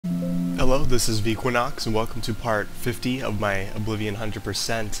Hello, this is Vequinox, and welcome to part 50 of my Oblivion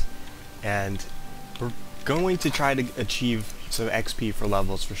 100%, and we're going to try to achieve some XP for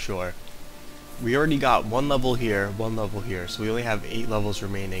levels for sure. We already got one level here, so we only have 8 levels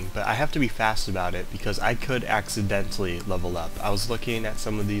remaining, but I have to be fast about it because I could accidentally level up. I was looking at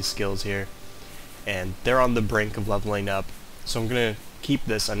some of these skills here, and they're on the brink of leveling up, so I'm going to keep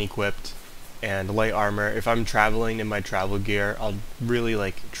this unequipped. And light armor. If I'm traveling in my travel gear, I'll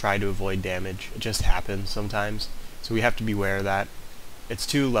really try to avoid damage. It just happens sometimes, so we have to be aware of that. It's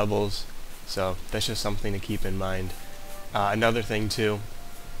 2 levels, so that's just something to keep in mind. Another thing too,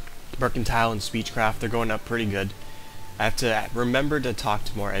 mercantile and speechcraft, they're going up pretty good. I have to remember to talk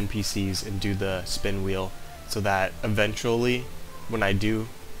to more NPCs and do the spin wheel, so that eventually, when I do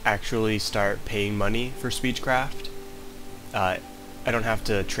actually start paying money for speechcraft, I don't have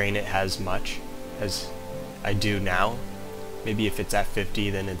to train it as much as I do now. Maybe if it's at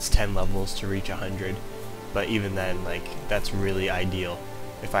 50, then it's 10 levels to reach 100. But even then, that's really ideal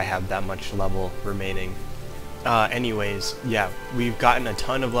if I have that much level remaining. Anyways, yeah, we've gotten a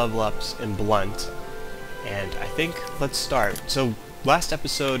ton of level ups in Blunt, and I think let's start. So last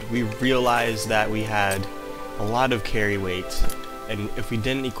episode, we realized that we had a lot of carry weight, and if we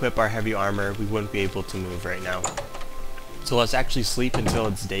didn't equip our heavy armor, we wouldn't be able to move right now. So let's actually sleep until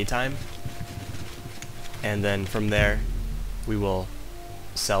it's daytime, and then from there we will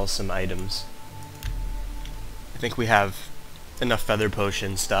sell some items. I think we have enough feather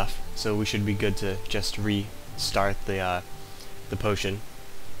potion stuff, so we should be good to just restart the potion,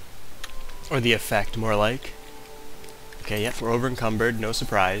 or the effect more like. Okay, yep, we're over encumbered, no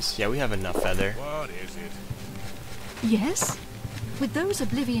surprise. Yeah, we have enough feather. What is it? Yes? With those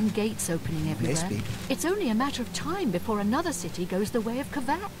Oblivion gates opening everywhere, it's only a matter of time before another city goes the way of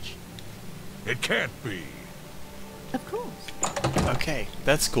Kvatch. It can't be. Of course. Okay,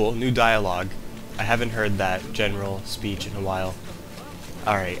 that's cool. New dialogue. I haven't heard that general speech in a while.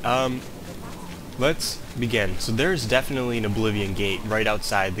 Alright, let's begin. So there's definitely an Oblivion gate right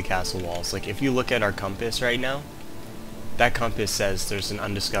outside the castle walls. If you look at our compass right now, that compass says there's an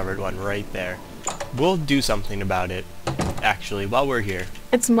undiscovered one right there. We'll do something about it, actually, while we're here.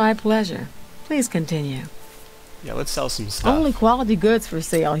 It's my pleasure. Please continue. Yeah, let's sell some stuff. Only quality goods for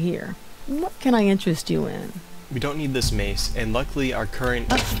sale here. What can I interest you in? We don't need this mace, and luckily our current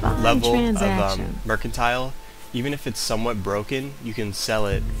level of mercantile, even if it's somewhat broken, you can sell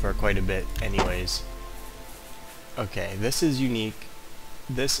it for quite a bit anyways. Okay, this is unique.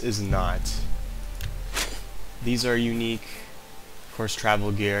 This is not. These are unique. Of course,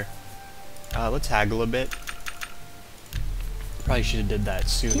 travel gear. Let's haggle a bit. Probably should have did that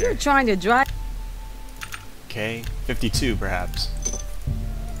sooner. You're trying to drive. Okay, 52 perhaps.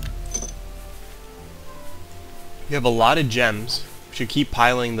 We have a lot of gems. We should keep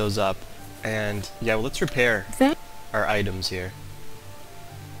piling those up. And yeah, well, let's repair our items here.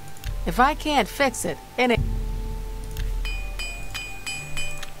 If I can't fix it,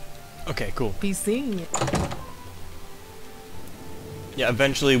 Okay, cool. be seeing it. Yeah,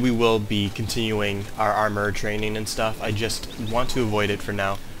 eventually we will be continuing our armor training and stuff. I just want to avoid it for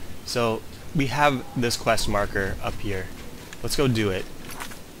now. So we have this quest marker up here. Let's go do it.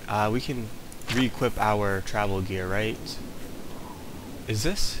 We can re-equip our travel gear, right? Is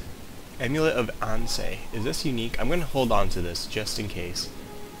this Amulet of Anseh? Is this unique? I'm going to hold on to this just in case.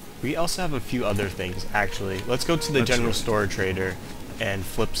 We also have a few other things, actually. Let's go to the general store trader and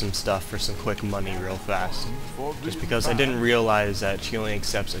flip some stuff for some quick money real fast. Just because I didn't realize that she only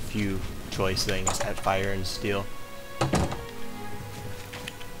accepts a few choice things at Fire and Steel.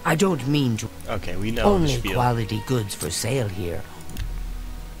 I don't mean to. Okay, we know Only the spiel. quality goods for sale here.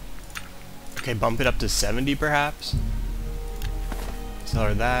 Okay, bump it up to 70 perhaps? Sell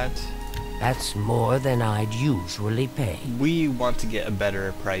her that. That's more than I'd usually pay. We want to get a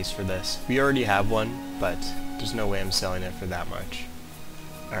better price for this. We already have one, but there's no way I'm selling it for that much.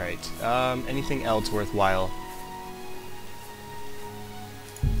 Alright, anything else worthwhile?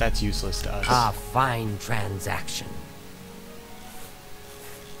 That's useless to us. A fine transaction.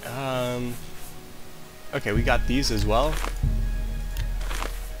 Okay, we got these as well.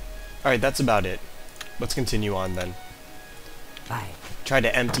 Alright, that's about it. Let's continue on then. Bye. Try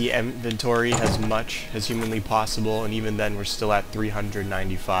to empty inventory as much as humanly possible, and even then we're still at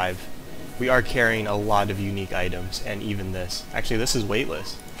 395. We are carrying a lot of unique items, and even this. Actually, this is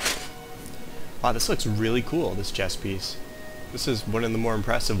weightless. Wow, this looks really cool, this chest piece. This is one of the more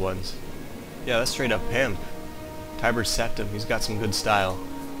impressive ones. Yeah, that's straight up pimp. Tiber Septum, he's got some good style.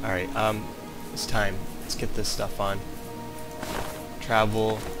 Alright, it's time. Let's get this stuff on.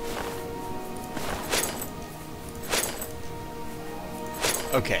 Travel.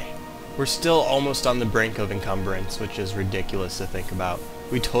 Okay. We're still almost on the brink of encumbrance, which is ridiculous to think about.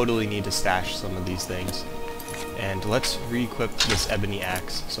 We totally need to stash some of these things. And let's re-equip this ebony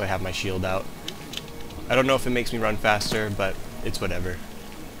axe so I have my shield out. I don't know if it makes me run faster, but it's whatever.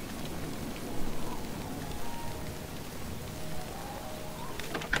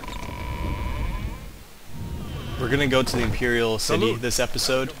 We're gonna go to the Imperial City this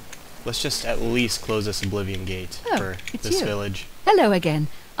episode. Let's just at least close this Oblivion Gate for this village. Hello again.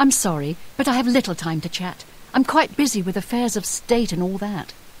 I'm sorry, but I have little time to chat. I'm quite busy with affairs of state and all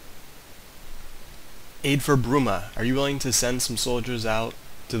that. Aid for Bruma. Are you willing to send some soldiers out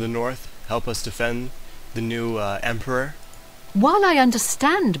to the north, help us defend the new Emperor? While I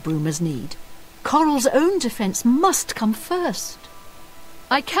understand Bruma's need, Coral's own defense must come first.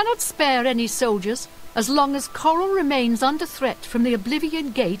 I cannot spare any soldiers as long as Coral remains under threat from the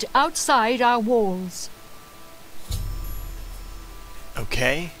Oblivion Gate outside our walls.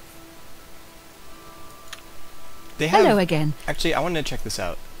 Okay. They have, Hello again. Actually, I wanted to check this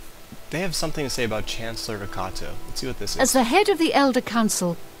out. They have something to say about Chancellor Okato. Let's see what this is. As the head of the Elder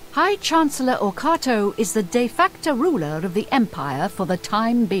Council, High Chancellor Okato is the de facto ruler of the Empire for the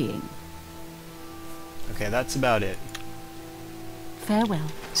time being. Okay, that's about it.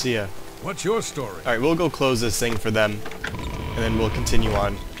 Farewell. See ya. What's your story? Alright, we'll go close this thing for them, and then we'll continue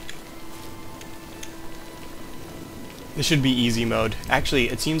on. This should be easy mode. Actually,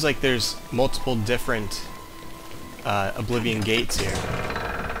 it seems like there's multiple different Oblivion gates here.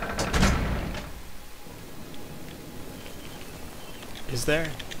 Is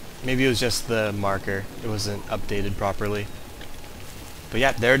there? Maybe it was just the marker. It wasn't updated properly. But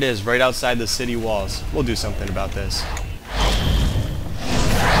yeah, there it is, right outside the city walls. We'll do something about this.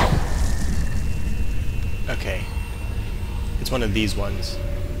 Okay. It's one of these ones.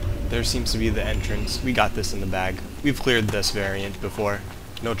 There seems to be the entrance. We got this in the bag. We've cleared this variant before.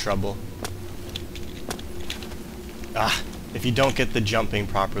 No trouble. Ah, if you don't get the jumping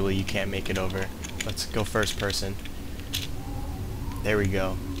properly, you can't make it over. Let's go first person. There we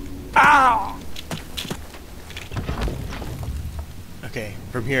go. Ow! Okay,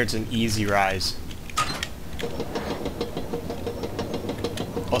 from here it's an easy rise.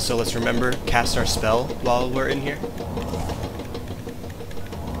 Also, let's remember, cast our spell while we're in here.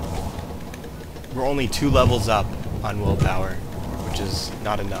 We're only 2 levels up on willpower, which is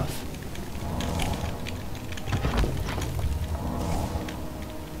not enough.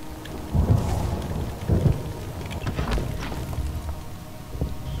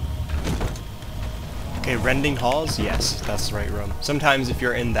 Okay, Rending Halls? Yes, that's the right room. Sometimes if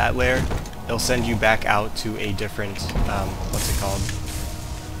you're in that lair, it'll send you back out to a different, what's it called?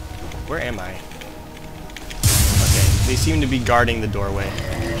 Where am I? Okay, they seem to be guarding the doorway.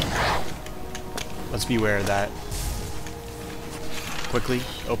 Let's beware of that. Quickly,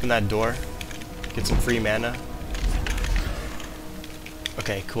 open that door. Get some free mana.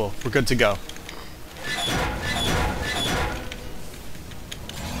 Okay, cool. We're good to go.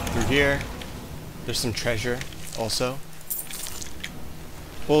 Through here. There's some treasure, also.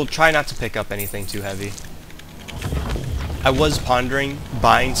 We'll try not to pick up anything too heavy. I was pondering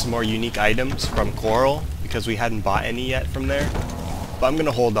buying some more unique items from Coral, because we hadn't bought any yet from there. But I'm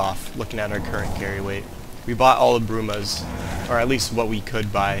gonna hold off, looking at our current carry weight. We bought all of Bruma's, or at least what we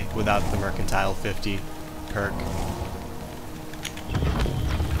could buy without the Mercantile 50 perk.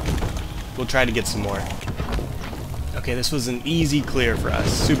 We'll try to get some more. Okay, this was an easy clear for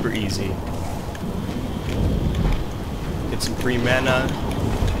us, super easy. Get some free mana.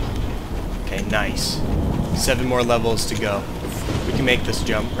 Okay, nice. 7 more levels to go. We can make this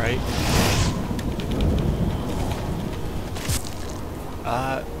jump, right?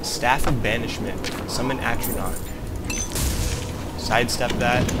 Staff of Banishment. Summon Atronach. Sidestep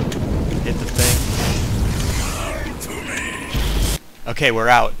that. Hit the thing. Okay, we're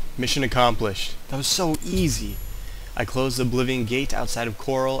out. Mission accomplished. That was so easy. I closed the Oblivion Gate outside of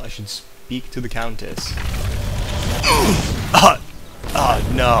Coral. I should speak to the Countess.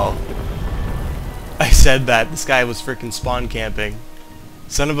 Oh, no. I said that. This guy was frickin' spawn camping.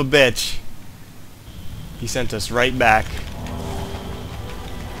 Son of a bitch. He sent us right back.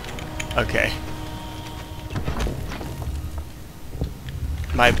 Okay.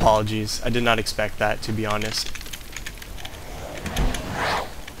 My apologies. I did not expect that, to be honest.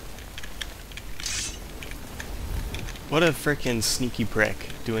 What a frickin' sneaky prick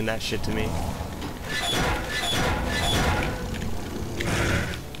doing that shit to me.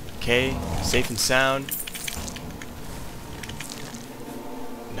 Okay, safe and sound.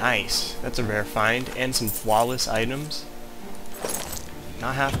 Nice. That's a rare find. And some flawless items.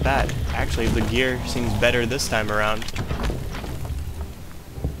 Not half bad. Actually, the gear seems better this time around.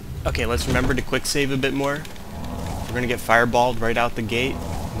 Okay, let's remember to quick save a bit more. We're gonna get fireballed right out the gate.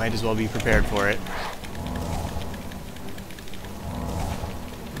 Might as well be prepared for it.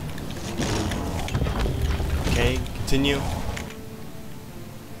 Okay, continue.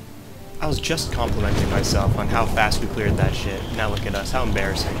 I was just complimenting myself on how fast we cleared that shit. Now look at us, how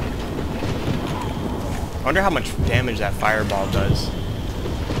embarrassing. I wonder how much damage that fireball does.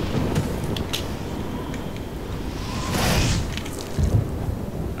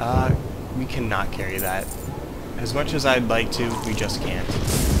 We cannot carry that. As much as I'd like to, we just can't.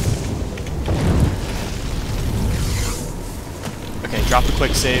 Okay, drop a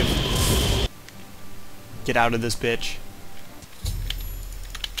quick save. Get out of this bitch.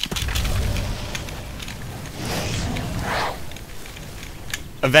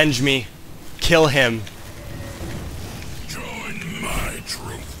 Avenge me. Kill him. Join my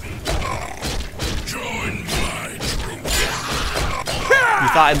troop. Join my troop. You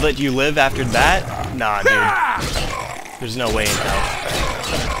thought I'd let you live after that? Nah, dude. There's no way in hell.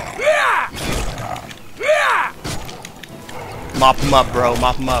 Mop him up, bro.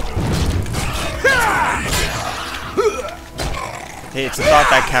 Mop him up. Hey, it's a thought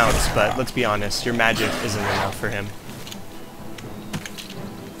that counts, but let's be honest. Your magic isn't enough for him.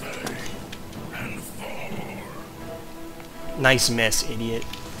 Nice miss, idiot.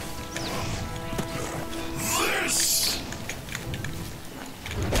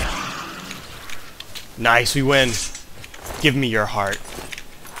 Nice, we win. Give me your heart.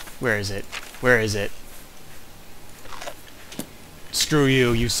 Where is it? Where is it? Screw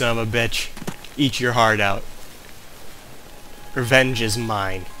you, you son of a bitch. Eat your heart out. Revenge is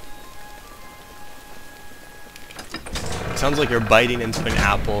mine. Sounds like you're biting into an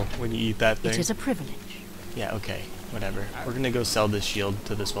apple when you eat that thing. It is a privilege. Yeah, okay. Whatever. We're gonna go sell this shield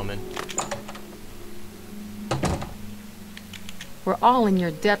to this woman. We're all in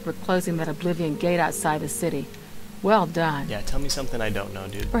your debt for closing that Oblivion gate outside the city. Well done. Yeah, tell me something I don't know,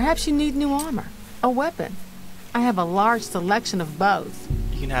 dude. Perhaps you need new armor. A weapon. I have a large selection of bows.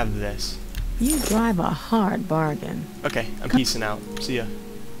 You can have this. You drive a hard bargain. Okay, I'm peacing out. See ya.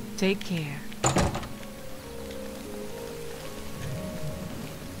 Take care.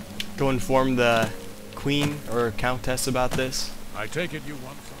 Go inform the queen or countess about this. I take it you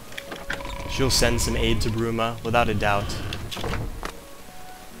want some. She'll send some aid to Bruma, without a doubt.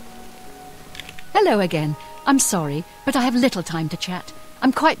 Hello again. I'm sorry, but I have little time to chat.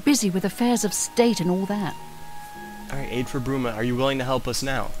 I'm quite busy with affairs of state and all that. Alright, aid for Bruma. Are you willing to help us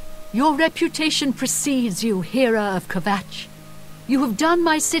now? Your reputation precedes you, Hera of Kvatch. You have done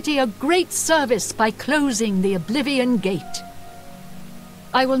my city a great service by closing the Oblivion Gate.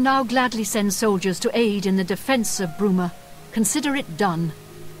 I will now gladly send soldiers to aid in the defense of Bruma. Consider it done.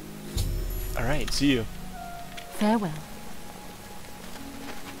 Alright, see you. Farewell.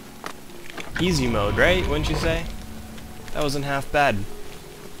 Easy mode, right? Wouldn't you say? That wasn't half bad.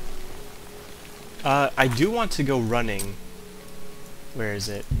 I do want to go running. Where is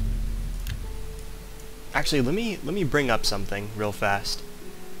it? Actually, let me bring up something real fast.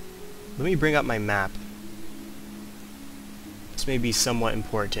 Let me bring up my map. This may be somewhat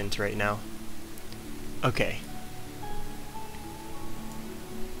important right now. Okay.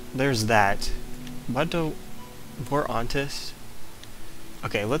 There's that. Vado Vor Ontis.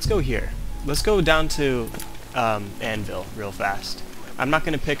 Okay, let's go here. Let's go down to Anvil real fast. I'm not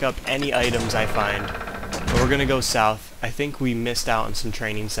going to pick up any items I find, but we're going to go south. I think we missed out on some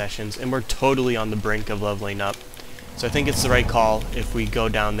training sessions, and we're totally on the brink of leveling up. So I think it's the right call if we go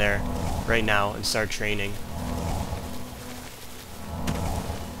down there right now and start training.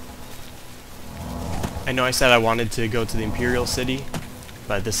 I know I said I wanted to go to the Imperial City,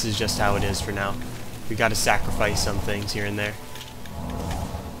 but this is just how it is for now. We gotta sacrifice some things here and there.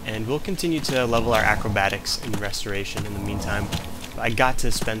 And we'll continue to level our acrobatics and restoration in the meantime. But I got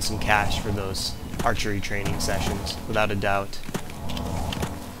to spend some cash for those archery training sessions, without a doubt.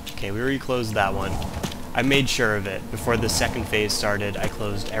 Okay, we already closed that one. I made sure of it. Before the second phase started, I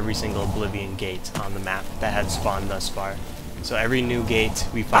closed every single Oblivion gate on the map that had spawned thus far. So every new gate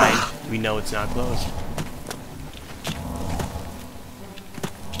we find, we know it's not closed.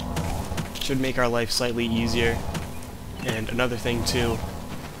 Should make our life slightly easier. And another thing too,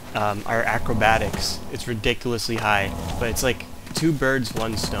 our acrobatics, it's ridiculously high, but it's like 2 birds,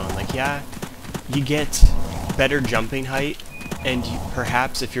 1 stone. Like, yeah, you get better jumping height, and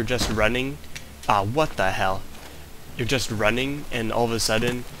perhaps if you're just running, what the hell? You're just running, and all of a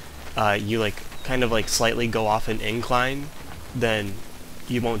sudden, you like kind of like slightly go off an incline, then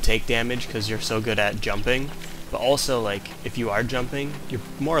you won't take damage because you're so good at jumping. But also, like, if you are jumping, you're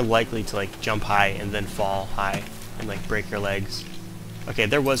more likely to like jump high and then fall high and like break your legs. Okay,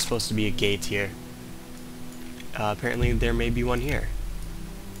 there was supposed to be a gate here. Apparently there may be one here.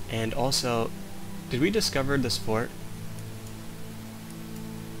 And also, did we discover this fort?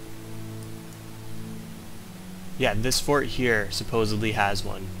 Yeah, this fort here supposedly has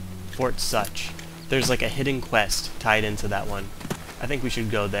one. Fort Such. There's like a hidden quest tied into that one. I think we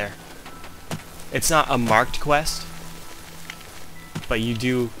should go there. It's not a marked quest, but you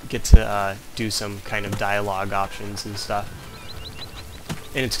do get to do some kind of dialogue options and stuff.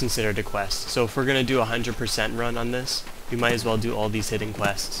 And it's considered a quest. So if we're going to do a 100% run on this, we might as well do all these hidden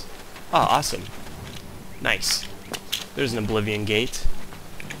quests. Oh, awesome. Nice. There's an Oblivion gate.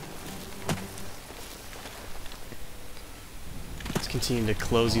 Let's continue to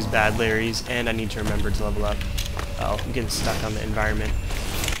close these bad Larrys, and I need to remember to level up. Uh oh, I'm getting stuck on the environment.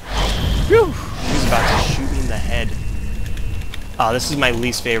 Whew! He's about to shoot me in the head. Oh, this is my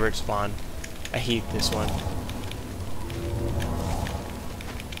least favorite spawn. I hate this one.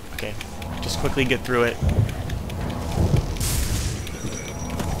 Okay, just quickly get through it.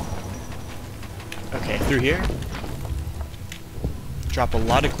 Okay, through here. Drop a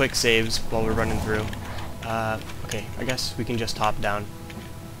lot of quick saves while we're running through. Okay, I guess we can just hop down.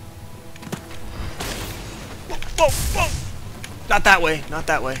 Whoa, whoa, whoa! Not that way, not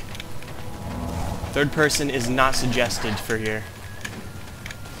that way. Third person is not suggested for here.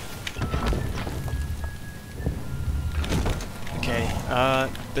 Okay,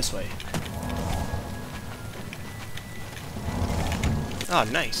 this way. Oh,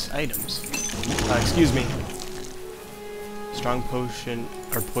 nice. Items. Excuse me. Strong potion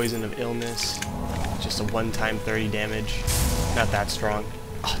or poison of illness. Just a one-time 30 damage. Not that strong.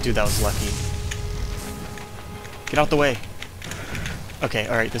 Oh, dude, that was lucky. Get out the way. Okay,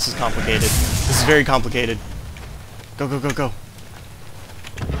 alright, this is complicated. This is very complicated. Go, go, go, go.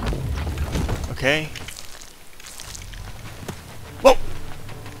 Okay. Whoa!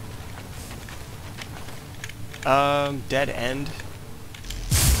 Dead end.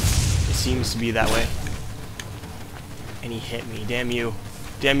 It seems to be that way. And he hit me. Damn you.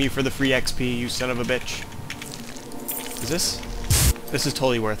 Damn you for the free XP, you son of a bitch. Is this? This is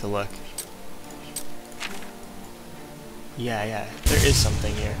totally worth a look. Yeah, yeah. There is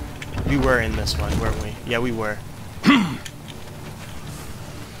something here. We were in this one, weren't we? Yeah, we were.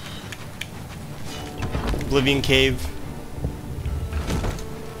 Oblivion Cave.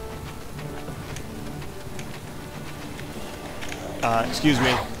 Excuse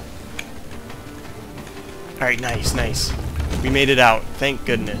me. Alright, nice, nice. We made it out. Thank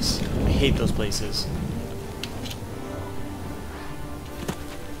goodness. I hate those places.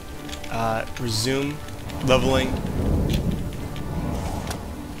 Resume. Leveling.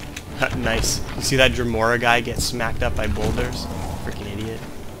 Nice. You see that Dremora guy get smacked up by boulders? Freaking idiot.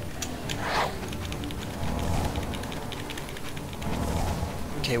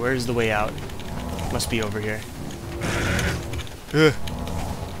 Okay, where's the way out? Must be over here. Ugh.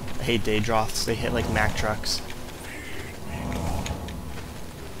 I hate Daedroths. They hit like Mack trucks.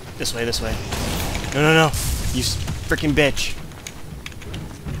 This way, this way. No, no, no! You freaking bitch!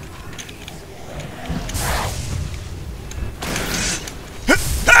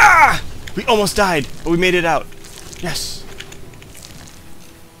 Ah! We almost died, but we made it out. Yes!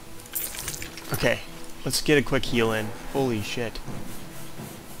 Okay, let's get a quick heal in. Holy shit.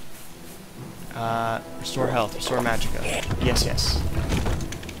 Restore health, restore magicka. Yes, yes.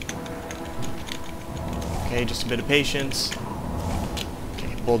 Okay, just a bit of patience.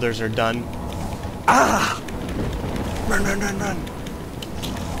 Okay, boulders are done. Ah! Run, run, run, run!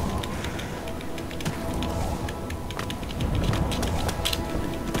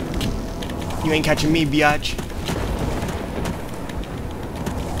 You ain't catching me, biatch.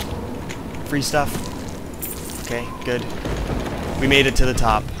 Free stuff. Okay, good. We made it to the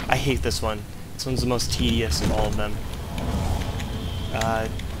top. I hate this one. This one's the most tedious of all of them.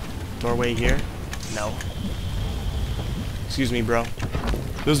 Doorway here? No. Excuse me, bro.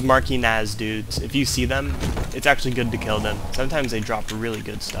 Those Marky Naz dudes, if you see them, it's actually good to kill them. Sometimes they drop really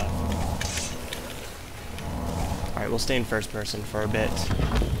good stuff. Alright, we'll stay in first person for a bit.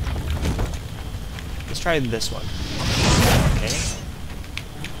 Let's try this one. Okay.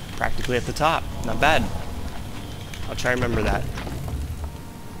 Practically at the top. Not bad. I'll try to remember that.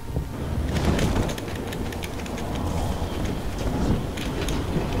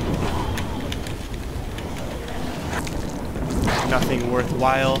 Nothing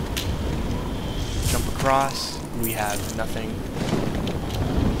worthwhile. Jump across. We have nothing.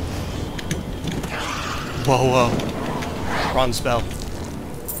 Whoa, whoa. Wrong spell.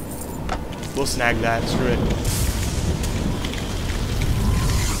 We'll snag that. Screw it.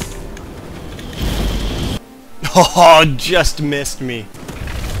 Oh, just missed me.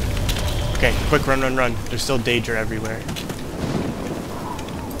 Okay, quick run, run, run. There's still Daedric everywhere.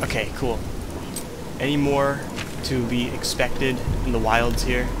 Okay, cool. Any more to be expected in the wilds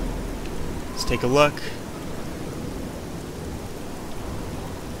here? Let's take a look.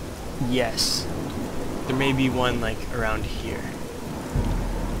 Yes. There may be one, like, around here.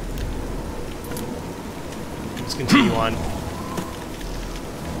 Let's continue on.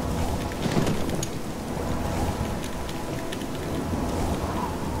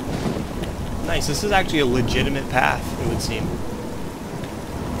 Nice, this is actually a legitimate path, it would seem.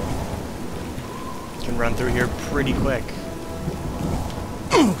 Can run through here pretty quick.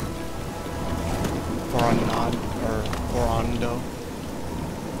 Orondo.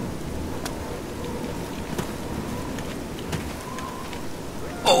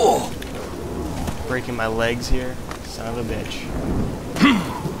 Oh! Breaking my legs here. Son of a bitch.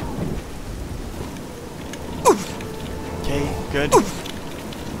 Okay, good.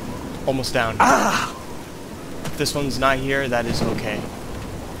 Almost down. If this one's not here, that is okay.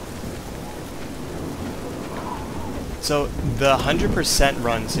 So, the 100%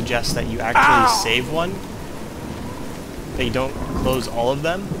 run suggests that you actually save one. That you don't close all of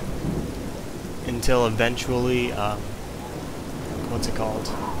them. Until eventually, what's it called?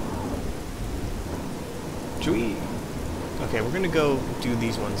 Should we... Okay, we're gonna go do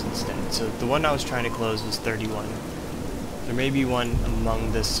these ones instead. So, the one I was trying to close was 31. There may be one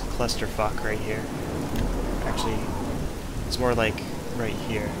among this clusterfuck right here. Actually, it's more like right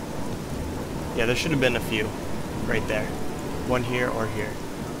here. Yeah, there should have been a few. Right there. One here or here.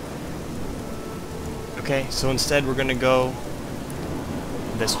 Okay, so instead we're gonna go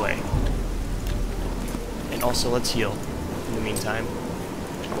this way. And also let's heal in the meantime.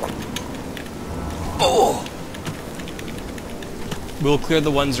 Oh! We'll clear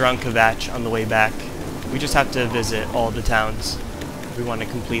the ones around Kvatch on the way back. We just have to visit all the towns. We want to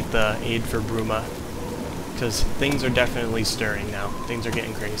complete the aid for Bruma. Because things are definitely stirring now. Things are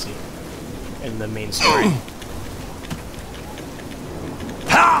getting crazy in the main story.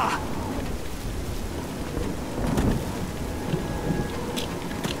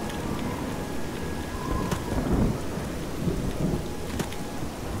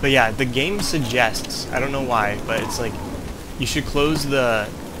 But yeah, the game suggests, I don't know why, but it's like, you should close the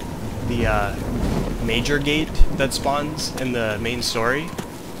major gate that spawns in the main story,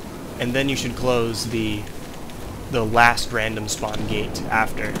 and then you should close the last random spawn gate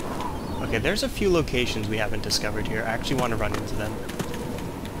after. Okay, there's a few locations we haven't discovered here. I actually want to run into them.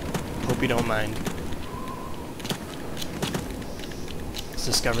 Hope you don't mind. Let's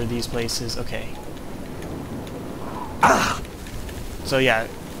discover these places. Okay. So yeah,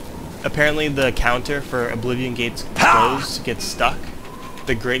 apparently the counter for Oblivion gates closed gets stuck.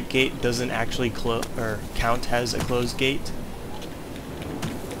 The Great Gate doesn't actually count as a closed gate.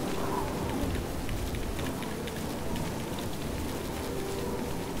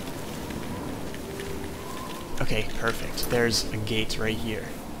 Okay, perfect. There's a gate right here.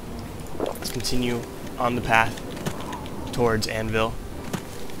 Let's continue on the path towards Anvil.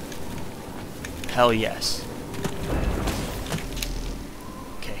 Hell yes.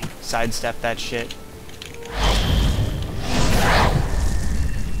 Okay, sidestep that shit.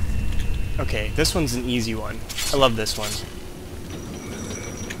 Okay, this one's an easy one. I love this one.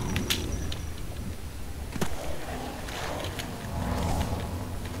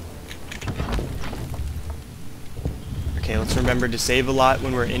 Okay, let's remember to save a lot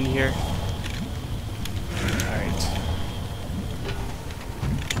when we're in here. Alright.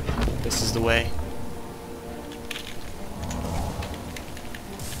 This is the way.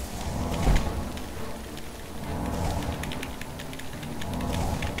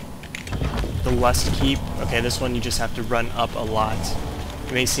 The Lust Keep. Okay, this one you just have to run up a lot.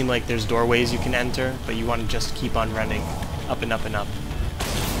 It may seem like there's doorways you can enter, but you want to just keep on running. Up and up and up.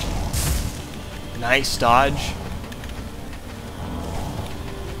 Nice dodge.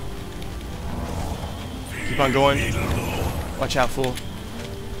 Keep on going. Watch out, fool.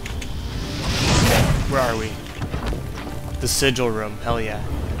 Okay, where are we? The Sigil Room. Hell yeah.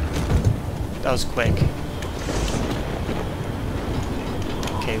 That was quick.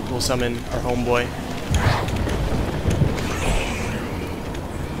 Okay, we'll summon our homeboy.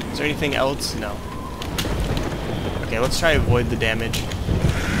 Is there anything else? No. Okay, let's try to avoid the damage.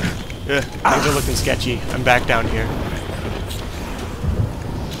 Ugh, things are looking sketchy. I'm back down here.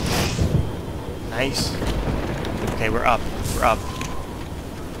 Nice. Okay, we're up. We're up.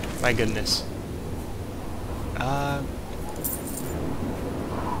 My goodness.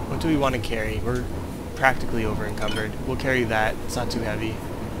 What do we want to carry? We're practically over encumbered. We'll carry that. It's not too heavy.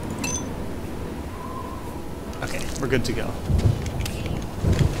 Okay, we're good to go.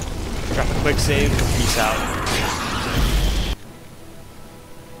 Drop a quick save, peace out.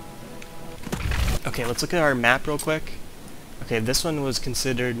 Okay, let's look at our map real quick. Okay, this one was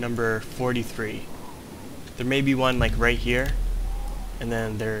considered number 43. There may be one like right here, and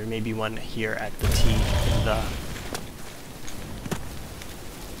then there may be one here at the T in the...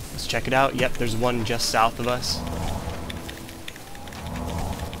 Let's check it out. Yep, there's one just south of us.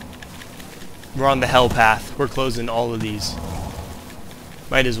 We're on the hell path. We're closing all of these.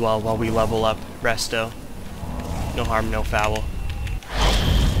 Might as well while we level up resto. No harm, no foul.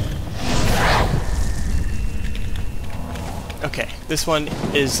 Okay, this one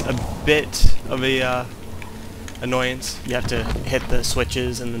is a bit of a annoyance. You have to hit the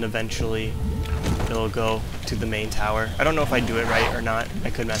switches and then eventually it'll go to the main tower. I don't know if I do it right or not. I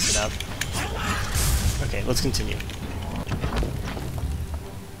could mess it up. Okay, let's continue.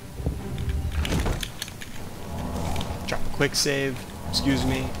 Drop a quick save. Excuse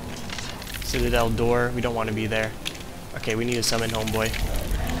me. Citadel door. We don't want to be there. Okay, we need to summon homeboy.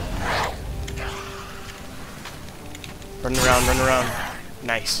 Run around, run around.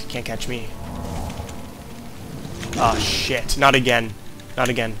 Nice. Can't catch me. Oh, shit. Not again. Not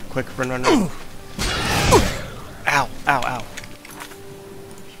again. Quick, run, run, run. Ow, ow, ow.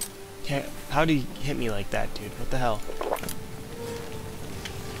 How'd he hit me like that, dude? What the hell?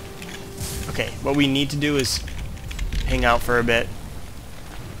 Okay, what we need to do is hang out for a bit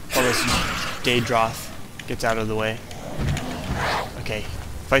while this Daedroth gets out of the way. Okay,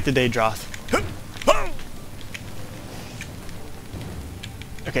 fight the Daedroth.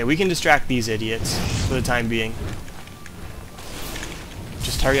 Okay, we can distract these idiots for the time being.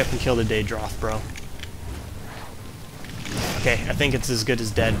 Just hurry up and kill the Daedroth, bro. Okay, I think it's as good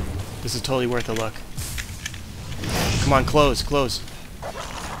as dead. This is totally worth a look. Come on, close, close.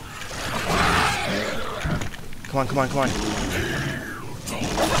 Come on, come on, come on.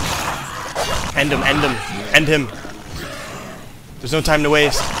 End him, end him, end him. There's no time to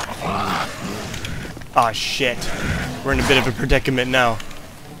waste. Aw, shit. We're in a bit of a predicament now.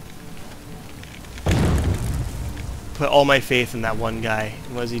 Put all my faith in that one guy.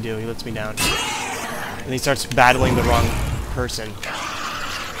 What does he do? He lets me down. And he starts battling the wrong person.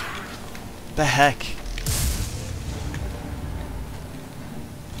 What the heck?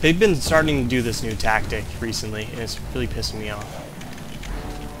 They've been starting to do this new tactic recently, and it's really pissing me off.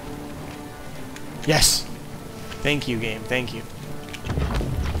 Yes! Thank you, game. Thank you.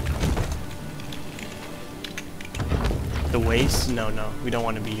 The waste? No, no. We don't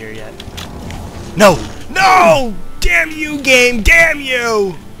want to be here yet. No! No! Damn you, game! Damn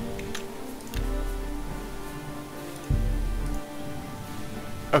you!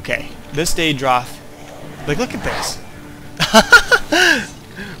 Okay. This Daedroth. Like, look at this.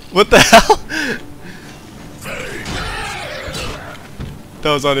 What the hell?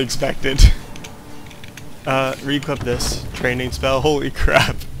 That was unexpected. Re-equip this training spell. Holy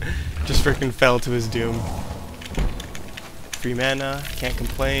crap. Just freaking fell to his doom. Free mana. Can't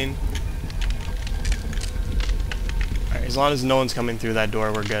complain. Alright, as long as no one's coming through that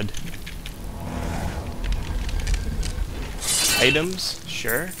door, we're good. Items?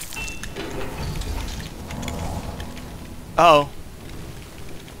 Sure. Uh-oh.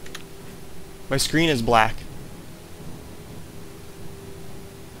 My screen is black.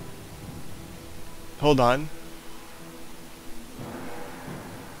 Hold on.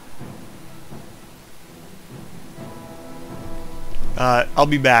 I'll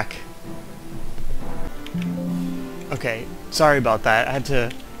be back. Okay, sorry about that. I had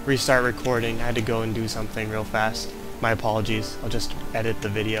to restart recording. I had to go and do something real fast. My apologies. I'll just edit the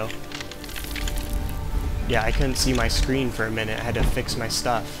video. Yeah, I couldn't see my screen for a minute. I had to fix my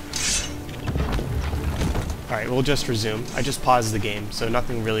stuff. Alright, we'll just resume. I just paused the game, so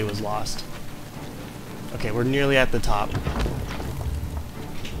nothing really was lost. Okay, we're nearly at the top.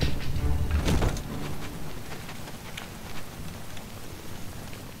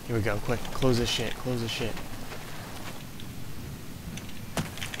 Here we go, quick, close this shit, close this shit.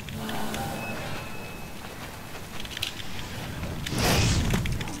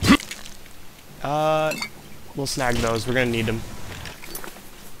 We'll snag those, we're gonna need them.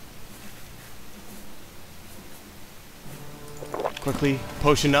 Quickly,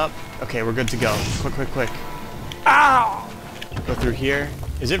 potion up. Okay, we're good to go. Quick, quick, quick. Ow! Go through here.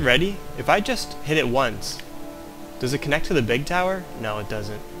 Is it ready? If I just hit it once, does it connect to the big tower? No, it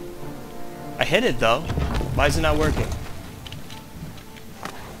doesn't. I hit it though. Why is it not working?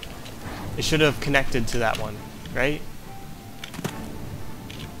 It should have connected to that one, right?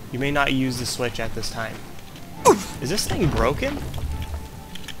 You may not use the switch at this time. Is this thing broken?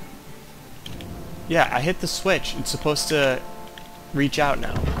 Yeah, I hit the switch. It's supposed to reach out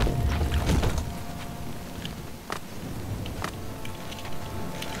now.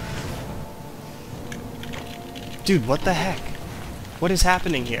 Dude, what the heck? What is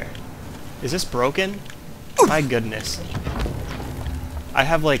happening here? Is this broken? My goodness. I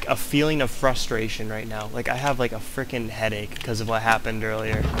have like a feeling of frustration right now. Like I have like a freaking headache because of what happened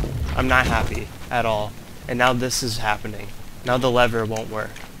earlier. I'm not happy at all. And now this is happening. Now the lever won't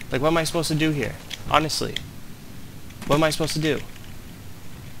work. Like what am I supposed to do here? Honestly. What am I supposed to do?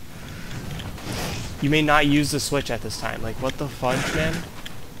 You may not use the switch at this time. Like what the fudge, man?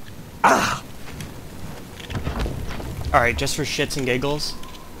 Ah! Alright, just for shits and giggles.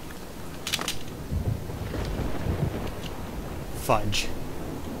 Fudge.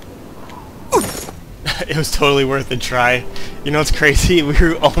 It was totally worth a try. You know what's crazy?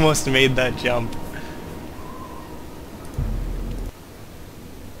 We almost made that jump.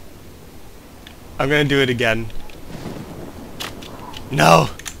 I'm gonna do it again. No!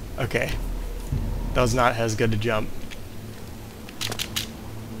 Okay. That was not as good a jump.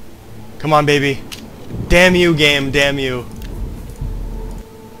 Come on, baby. Damn you, game. Damn you.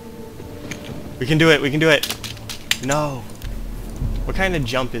 We can do it. We can do it. No. What kind of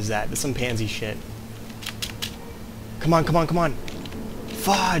jump is that? That's some pansy shit. Come on, come on, come on.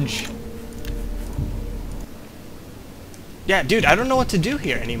 Fudge. Yeah, dude, I don't know what to do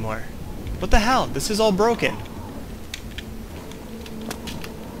here anymore. What the hell? This is all broken.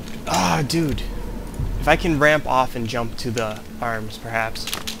 Ah, dude. If I can ramp off and jump to the arms, perhaps.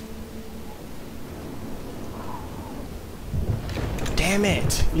 Damn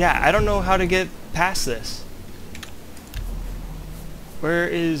it. Yeah, I don't know how to get past this. Where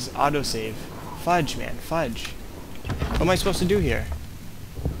is autosave? Fudge, man. Fudge. What am I supposed to do here?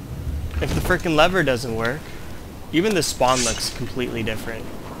 If the frickin' lever doesn't work, even the spawn looks completely different.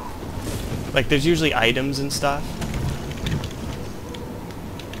 Like, there's usually items and stuff.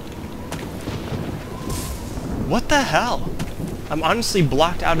 What the hell? I'm honestly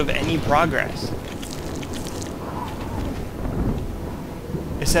blocked out of any progress.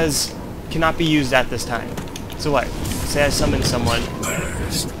 It says, cannot be used at this time. So what? Say I summon someone.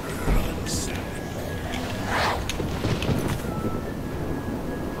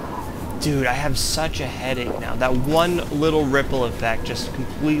 Dude, I have such a headache now. That one little ripple effect just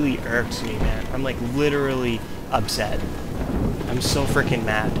completely irks me, man. I'm like literally upset. I'm so freaking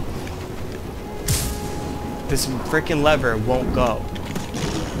mad. This freaking lever won't go.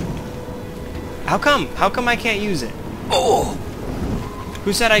 How come? How come I can't use it? Oh!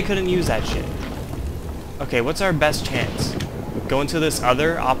 Who said I couldn't use that shit? Okay, what's our best chance? Go into this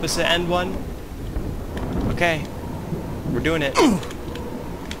other opposite end one? Okay. We're doing it.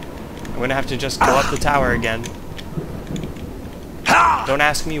 I'm gonna have to just go up the tower again. Don't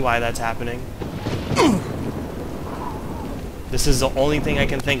ask me why that's happening. This is the only thing I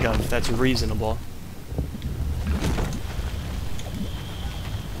can think of that's reasonable.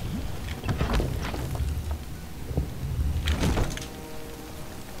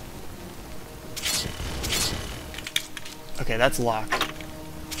 Okay, that's locked.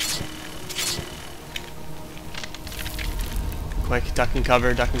 Quick, duck and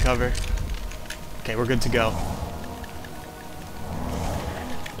cover, duck and cover. Okay, we're good to go.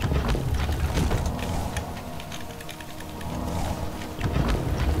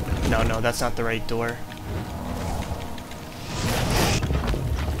 No, no, that's not the right door.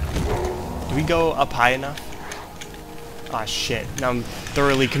 Do we go up high enough? Aw, shit. Now I'm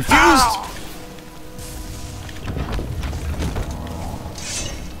thoroughly confused! Ow!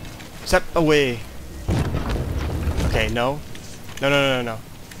 Step away. Okay, no. No, no, no, no, no.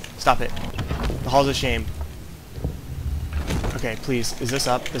 Stop it. The Hall's of Shame. Okay, please. Is this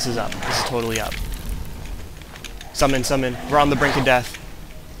up? This is up. This is totally up. Summon, summon. We're on the brink of death.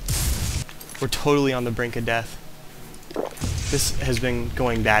 We're totally on the brink of death. This has been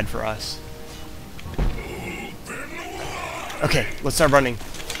going bad for us. Okay, let's start running.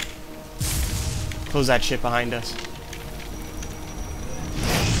 Close that shit behind us.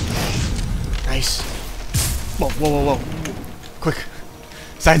 Nice. Whoa, whoa, whoa, whoa. Quick.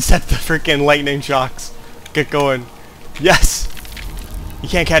 Sidestep the freaking lightning shocks. Get going. Yes! You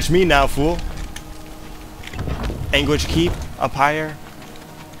can't catch me now, fool. Anguish Keep. Up higher.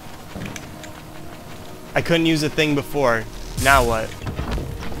 I couldn't use the thing before. Now what?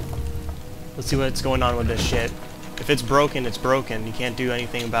 Let's see what's going on with this shit. If it's broken, it's broken. You can't do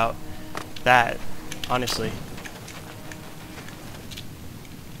anything about that, honestly.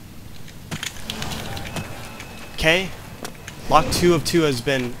 Okay. Lock 2 of 2 has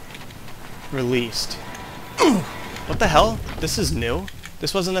been released. What the hell? This is new.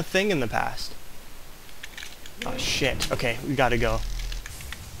 This wasn't a thing in the past. Oh shit. Okay, we gotta go.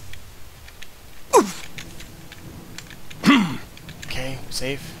 Okay,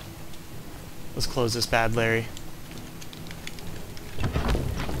 safe. Let's close this bad Larry.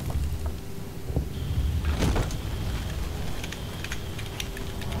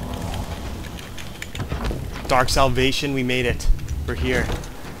 Dark Salvation, we made it. We're here.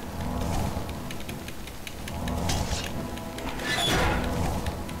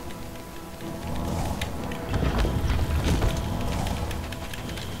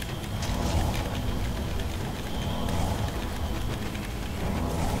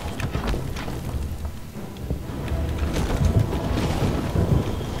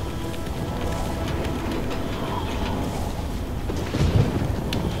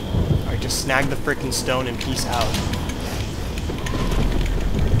 Snag the frickin' stone and peace out.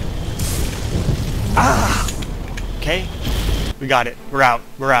 Ah! Okay. We got it. We're out.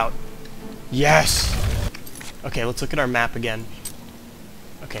 We're out. Yes! Okay, let's look at our map again.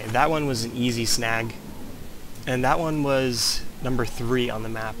 Okay, that one was an easy snag. And that one was number 3 on the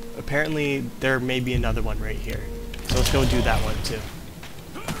map. Apparently, there may be another one right here. So let's go do that one too.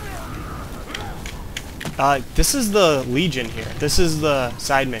 This is the Legion here. This is the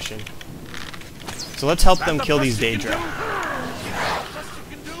side mission. So let's help them kill these Daedric.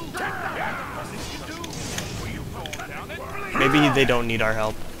 Maybe they don't need our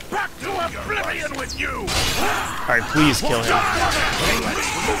help. Back to Oblivion with you! Alright, please kill him.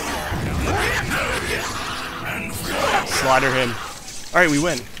 Slaughter him. Alright, we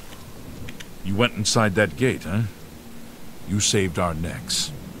win. You went inside that gate, huh? You saved our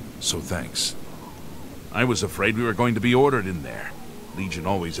necks. So thanks. I was afraid we were going to be ordered in there. Legion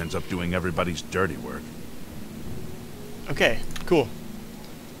always ends up doing everybody's dirty work. Okay, cool.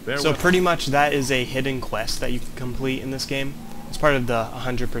 So pretty much that is a hidden quest that you can complete in this game. It's part of the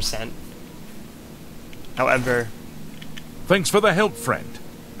 100%. However... Thanks for the help, friend.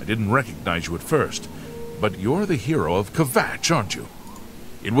 I didn't recognize you at first, but you're the hero of Kvatch, aren't you?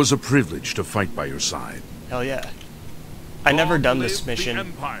 It was a privilege to fight by your side. Hell yeah. I never done this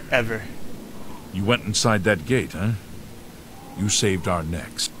mission, ever. You went inside that gate, huh? You saved our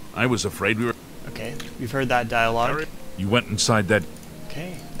necks. I was afraid we were... Okay, we've heard that dialogue. You went inside that...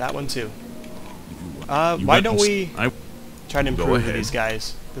 Okay, that one too. Why don't we try to improve with these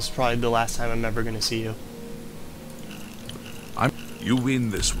guys? This is probably the last time I'm ever going to see you. You win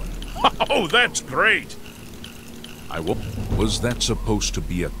this one. Oh, that's great! Was that supposed to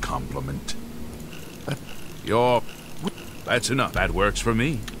be a compliment? That's enough. That works for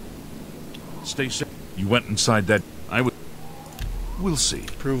me. Stay safe. You went inside that... We'll see.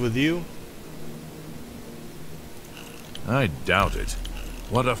 Prove with you? I doubt it.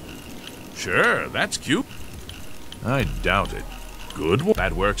 What a... Sure, that's cute. I doubt it. Good one.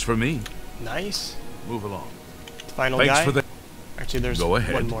 That works for me. Nice. Move along. Final Thanks guy? for the... Actually, there's Go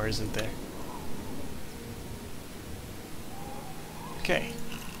ahead. one more, isn't there? Okay.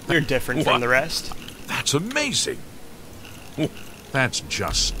 You're different from the rest. That's amazing. That's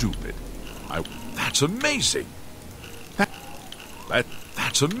just stupid. That's amazing.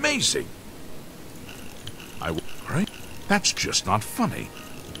 That's amazing. Right? That's just not funny.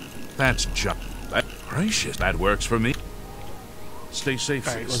 That's just... Gracious. That works for me. Stay safe,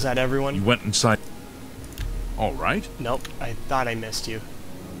 Alright, was that everyone? You went inside... Alright. Nope, I thought I missed you.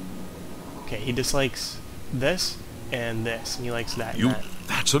 Okay, he dislikes this and this, and he likes that and that.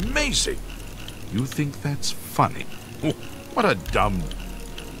 That's amazing. You think that's funny? What a dumb...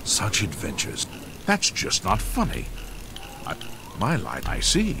 Such adventures. That's just not funny. My life, I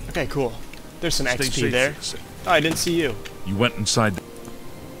see. Okay, cool. There's some Stay XP safe, there. citizen. Oh, I didn't see you. You went inside...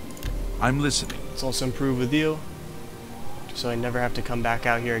 I'm listening. Let's also improve with you, so I never have to come back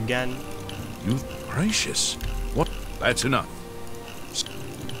out here again. You... Gracious. What? That's enough.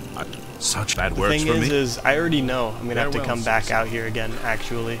 Such bad works for me. The thing is I already know I'm going to have to come back citizen. out here again,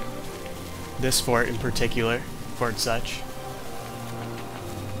 actually. This fort in particular. Fort Such.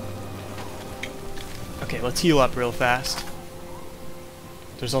 Okay, let's heal up real fast.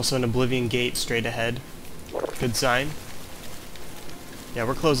 There's also an Oblivion gate straight ahead. Good sign. Yeah,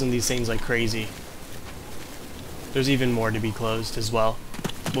 we're closing these things like crazy. There's even more to be closed as well.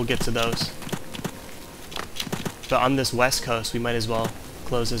 We'll get to those. But on this west coast, we might as well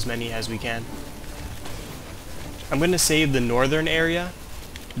close as many as we can. I'm going to save the northern area,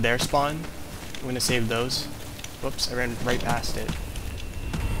 their spawn. I'm going to save those. Whoops, I ran right past it.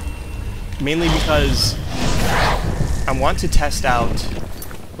 Mainly because I want to test out...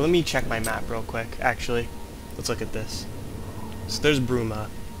 Well, let me check my map real quick, actually. Let's look at this. So there's Bruma.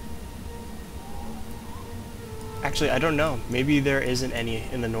 Actually, I don't know. Maybe there isn't any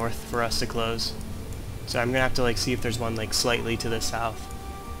in the north for us to close. So I'm gonna have to like see if there's one like slightly to the south.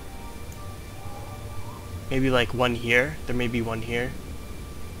 Maybe like one here. There may be one here.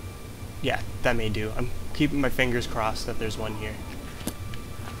 Yeah, that may do. I'm keeping my fingers crossed that there's one here.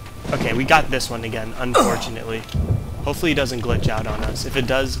 Okay, we got this one again, unfortunately. Hopefully it doesn't glitch out on us. If it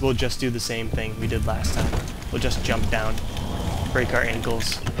does, we'll just do the same thing we did last time. We'll just jump down, break our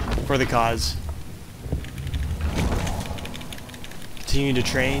ankles for the cause. Continue to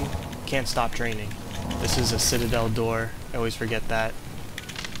train. Can't stop training. This is a citadel door. I always forget that.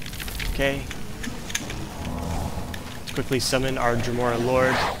 Okay. Let's quickly summon our Dremora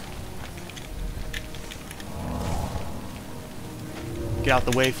Lord. Get out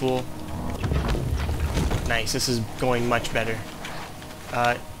the way, fool. Nice, this is going much better.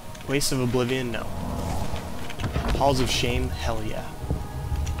 Waste of Oblivion? No. Halls of Shame? Hell yeah.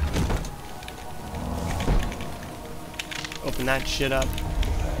 Open that shit up.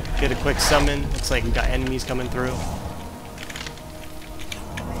 Get a quick summon. Looks like we got enemies coming through.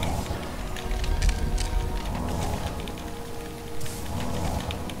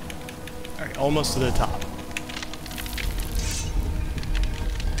 Alright, almost to the top.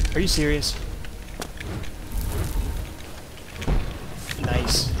 Are you serious?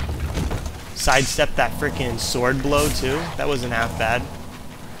 Nice. Sidestep that freaking sword blow too. That wasn't half bad.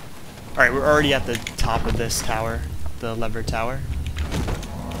 Alright, we're already at the top of this tower. The lever tower.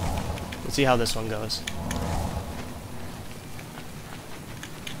 Let's see how this one goes.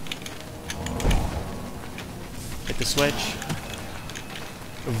 Hit the switch.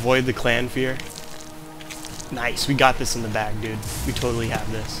 Avoid the clan fear. Nice, we got this in the bag, dude. We totally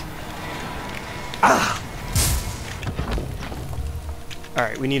have this. Ah!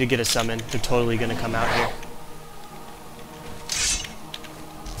 Alright, we need to get a summon. They're totally gonna come out here.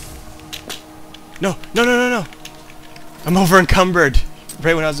 No! No, no, no, no! I'm over encumbered!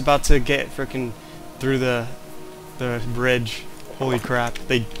 Right when I was about to get frickin' through the bridge. Holy crap.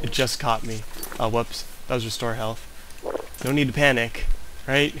 It just caught me. Oh, whoops. That was restore health. No need to panic,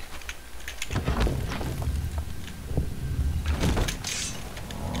 right?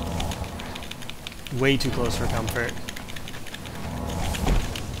 Way too close for comfort.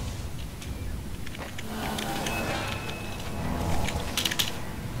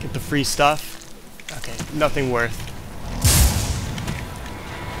 Get the free stuff. Okay, nothing worth.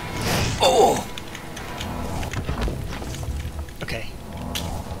 Oh! Okay.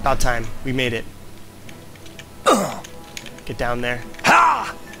 About time. We made it. Get down there.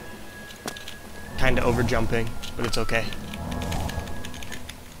 Ha! Kinda over jumping, but it's okay.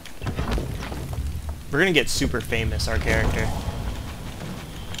 We're gonna get super famous, our character.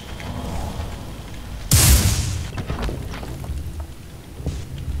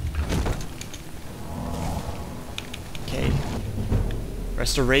 Okay.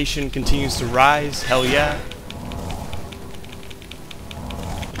 Restoration continues to rise. Hell yeah.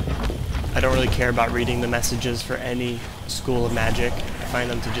 I don't really care about reading the messages for any school of magic. I find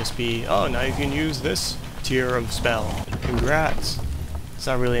them to just be, oh, now you can use this tier of spell. Congrats. It's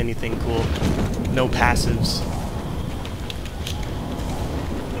not really anything cool. No passives.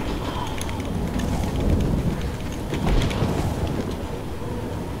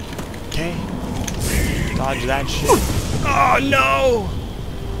 Okay. Dodge that shit. Oh no!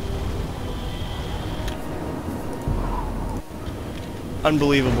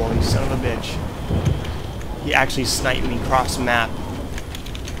 Unbelievable, you son of a bitch. He actually sniped me cross map.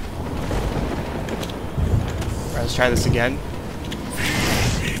 Alright, let's try this again.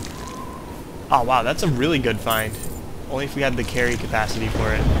 Oh wow, that's a really good find. Only if we had the carry capacity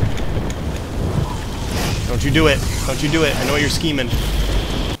for it. Don't you do it. Don't you do it. I know you're scheming.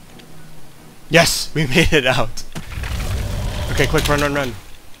 Yes! We made it out. Okay, quick, run, run, run.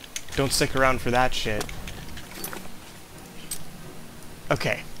 Don't stick around for that shit.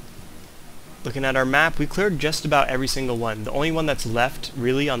 Okay. Looking at our map, we cleared just about every single one. The only one that's left,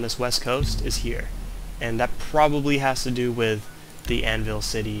 really, on this west coast is here. And that probably has to do with the Anvil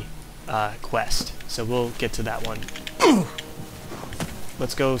City quest. So we'll get to that one.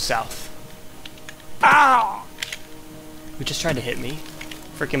 Let's go south. Ow! Who just tried to hit me?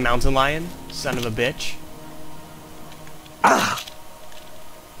 Freaking mountain lion? Son of a bitch. Ah!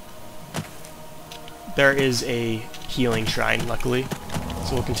 There is a healing shrine, luckily.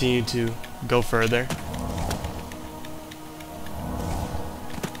 So we'll continue to go further.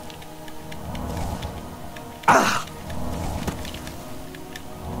 Ah!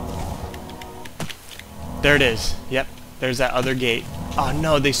 There it is. Yep. There's that other gate. Oh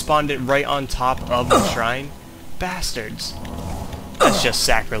no, they spawned it right on top of the shrine. Bastards. That's just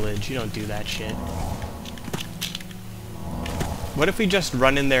sacrilege. You don't do that shit. What if we just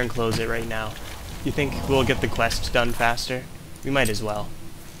run in there and close it right now? You think we'll get the quest done faster? We might as well.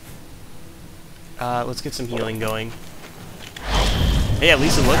 Let's get some healing going. Hey, at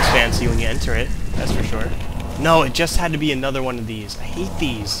least it looks fancy when you enter it. That's for sure. No, it just had to be another one of these. I hate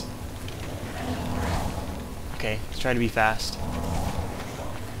these. Okay, let's try to be fast.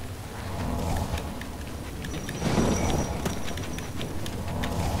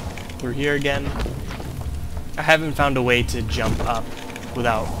 We're here again. I haven't found a way to jump up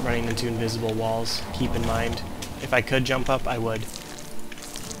without running into invisible walls. Keep in mind, if I could jump up, I would.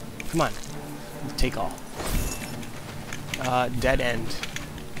 Come on. Take all. Dead end.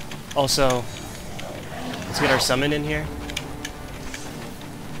 Also, let's get our summon in here.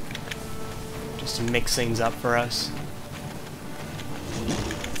 Just to mix things up for us.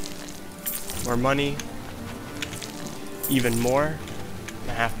 More money. Even more.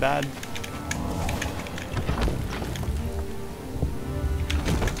 Not half bad.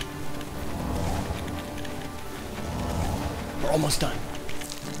 We're almost done.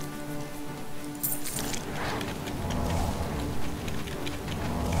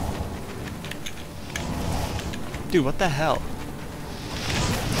 Dude, what the hell?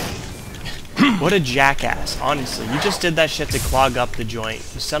 What a jackass, honestly. You just did that shit to clog up the joint.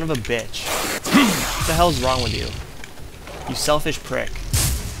 You son of a bitch. What the hell's wrong with you? You selfish prick.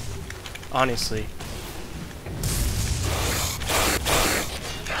 Honestly.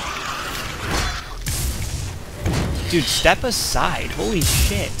 Dude, step aside. Holy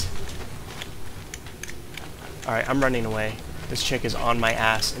shit. Alright, I'm running away. This chick is on my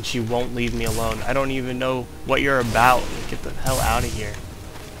ass, and she won't leave me alone. I don't even know what you're about. Get the hell out of here.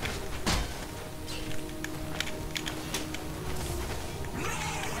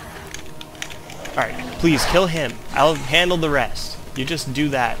 Alright, please, kill him. I'll handle the rest. You just do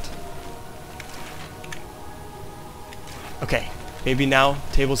that. Okay, maybe now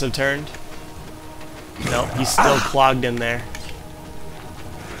tables have turned. No, he's still clogged in there.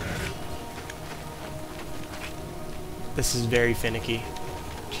 This is very finicky.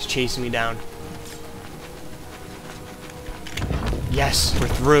 Just chasing me down. Yes, we're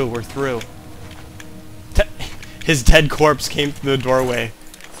through, we're through. His dead corpse came through the doorway.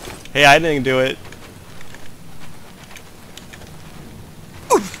 Hey, I didn't do it.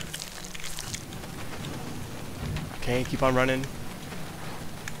 Okay, keep on running.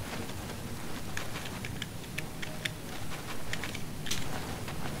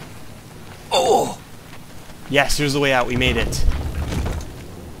 Oh! Yes, here's the way out. We made it.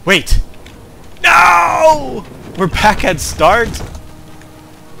 Wait! No! We're back at start? I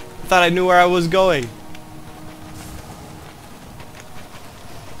thought I knew where I was going.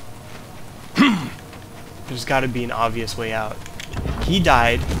 There's gotta be an obvious way out. He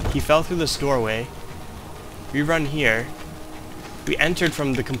died. He fell through this doorway. We run here. We entered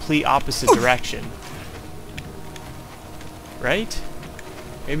from the complete opposite direction. Right?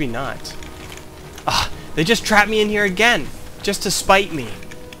 Maybe not. Ah! They just trapped me in here again, just to spite me.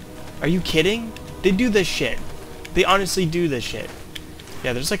 Are you kidding? They do this shit. They honestly do this shit.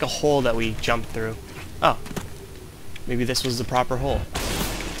 Yeah, there's like a hole that we jumped through. Oh. Maybe this was the proper hole.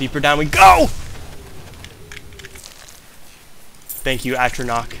 Deeper down we go! Thank you,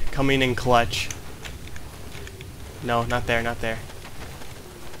 Atronach. Coming in clutch. No, not there, not there.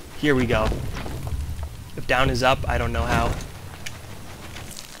 Here we go. If down is up, I don't know how.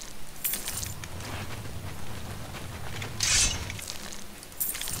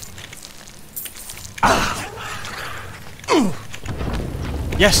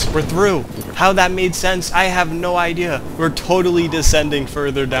 Yes, we're through. How that made sense, I have no idea. We're totally descending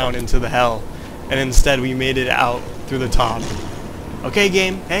further down into the hell. And instead we made it out through the top. Okay,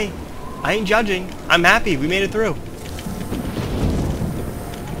 game. Hey, I ain't judging. I'm happy. We made it through.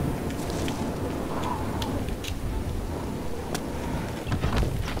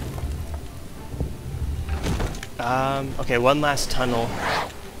 Okay, one last tunnel.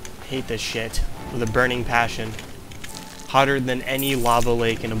 Hate this shit with a burning passion. Hotter than any lava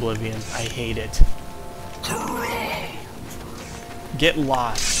lake in Oblivion. I hate it. Get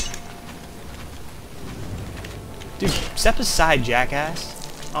lost. Dude, step aside,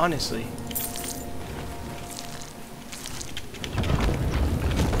 jackass. Honestly.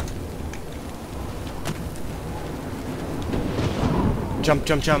 Jump,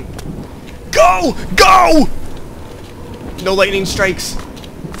 jump, jump. Go! Go! No lightning strikes.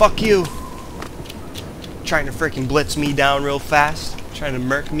 Fuck you. Trying to freaking blitz me down real fast. Trying to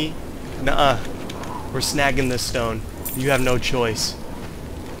murk me. Nuh-uh. We're snagging this stone. You have no choice.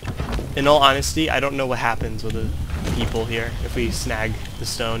 In all honesty, I don't know what happens with the people here if we snag the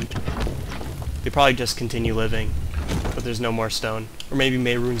stone. They probably just continue living. but there's no more stone. Or maybe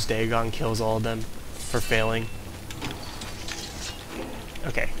Mehrunes Dagon kills all of them for failing.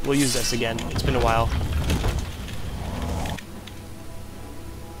 Okay, we'll use this again. It's been a while.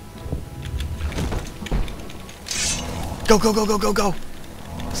 Go, go, go, go, go, go!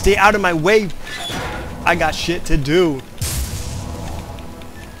 Stay out of my way! I got shit to do.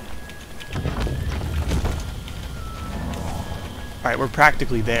 Alright, we're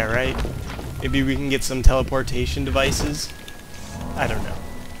practically there, right? Maybe we can get some teleportation devices? I don't know.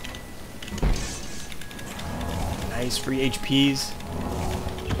 Nice, free HPs.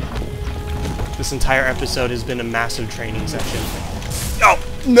 This entire episode has been a massive training session. No!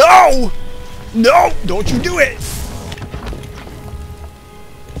 No! No! Don't you do it!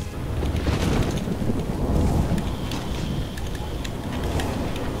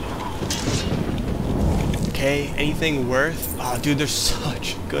 Okay, anything worth? Oh, dude, there's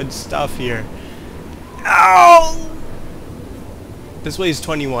such good stuff here. Ow! This weighs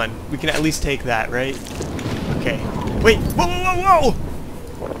 21. We can at least take that, right? Okay. Wait! Whoa, whoa, whoa,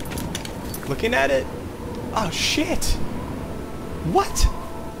 whoa! Looking at it? Oh, shit! What?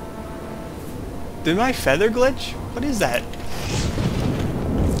 Did my feather glitch? What is that?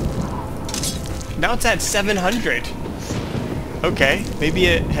 Now it's at 700. Okay, maybe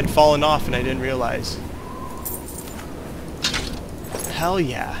it had fallen off and I didn't realize. Hell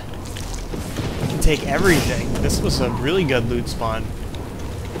yeah. We can take everything. This was a really good loot spawn.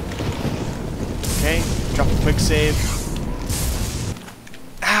 Okay, drop a quick save.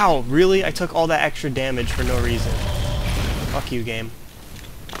 Ow, really? I took all that extra damage for no reason. Fuck you, game.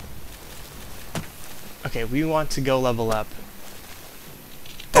 Okay, we want to go level up.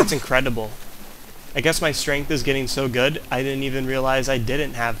 That's incredible. I guess my strength is getting so good, I didn't even realize I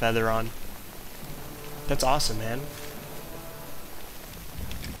didn't have feather on. That's awesome, man.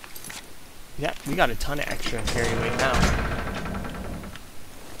 Yeah, we got a ton of extra carry weight now.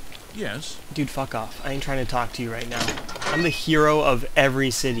 Yes? Dude, fuck off. I ain't trying to talk to you right now. I'm the hero of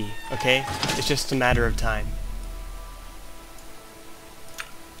every city, okay? It's just a matter of time.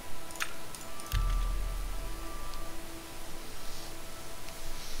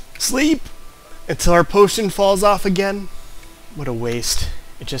 Sleep! Until our potion falls off again. What a waste.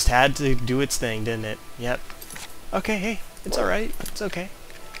 It just had to do its thing, didn't it? Yep. Okay, hey, it's alright. It's okay.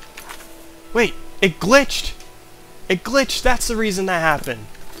 Wait, it glitched! It glitched, that's the reason that happened.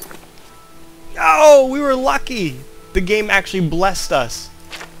 Oh, we were lucky! The game actually blessed us.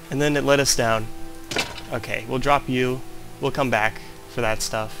 And then it let us down. Okay, we'll drop you. We'll come back for that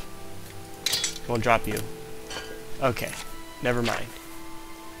stuff. We'll drop you. Okay, never mind.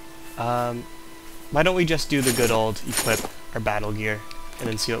 Why don't we just do the good old equip our battle gear and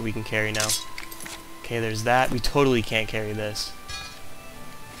then see what we can carry now. Okay, there's that. We totally can't carry this.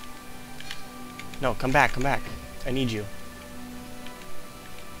 No, come back, come back. I need you.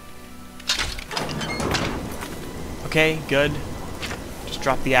 Okay, good. Just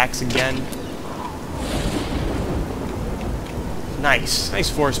drop the axe again. Nice. Nice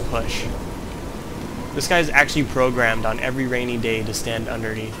force push. This guy's actually programmed on every rainy day to stand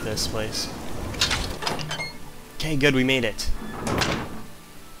underneath this place. Okay, good, we made it.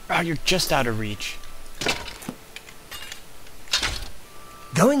 Oh, you're just out of reach.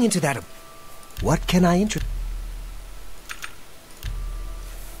 Going into that... What can I introduce?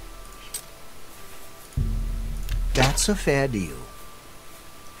 That's a fair deal.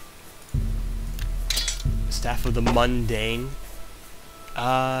 Staff of the Mundane.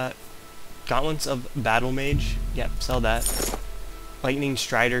 Gauntlets of Battle Mage. Yep, sell that. Lightning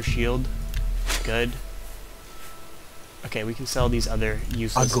Strider Shield. Good. Okay, we can sell these other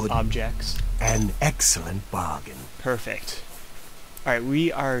useless objects. An excellent bargain. Perfect. Alright,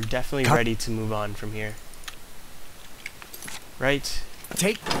 we are definitely ready to move on from here. Right?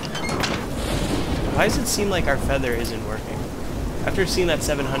 Take... Why does it seem like our feather isn't working? After seeing that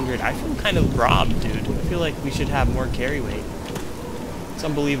 700, I feel kind of robbed, dude. I feel like we should have more carry weight. It's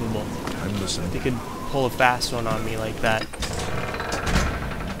unbelievable. I'm listening. They could pull a fast one on me like that.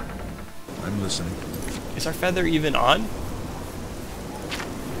 I'm listening. Is our feather even on?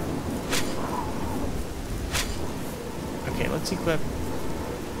 Okay, let's equip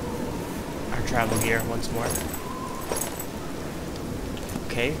our travel gear once more.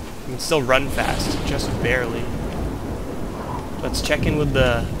 Okay, we can still run fast, just barely. Let's check in with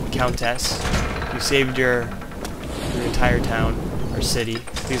the Countess. You saved your entire town, or city.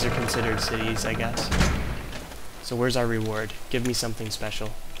 These are considered cities, I guess. So where's our reward? Give me something special.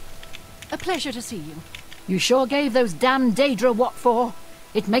 A pleasure to see you. You sure gave those damn Daedra what for.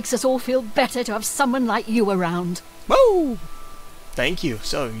 It makes us all feel better to have someone like you around. Whoa! Thank you.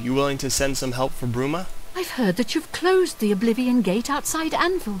 So, you willing to send some help for Bruma? I've heard that you've closed the Oblivion Gate outside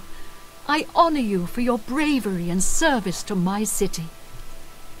Anvil. I honor you for your bravery and service to my city.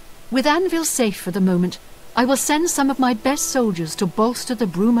 With Anvil safe for the moment, I will send some of my best soldiers to bolster the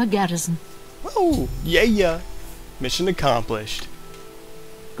Bruma garrison. Oh, yeah. Mission accomplished.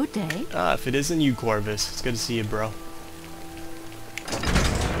 Good day. If it isn't you, Corvus, it's good to see you, bro.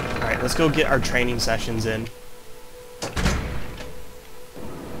 Alright, let's go get our training sessions in.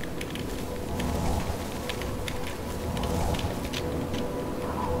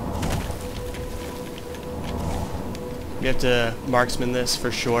 We have to marksman this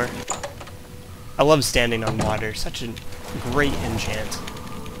for sure. I love standing on water. Such a great enchant.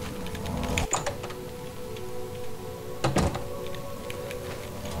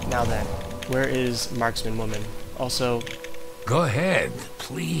 Now then, where is marksman woman? Also, Go ahead,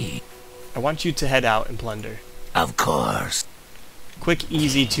 please. I want you to head out and plunder. Of course. Quick,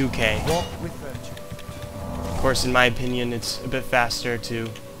 easy 2K. Walk with virtue. Of course, in my opinion, it's a bit faster to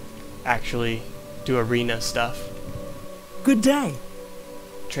actually do arena stuff. Good day.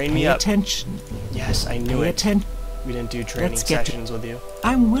 Train me Pay up. attention. Yes, I knew Pay it. attention. We didn't do training Let's get to- sessions with you.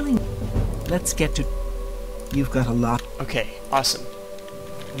 I'm willing. Let's get to. You've got a lot. Okay, awesome.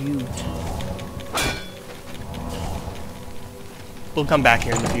 You too. We'll come back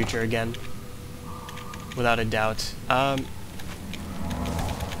here in the future again. Without a doubt.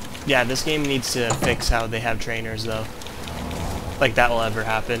 Yeah, this game needs to fix how they have trainers, though. Like, that will ever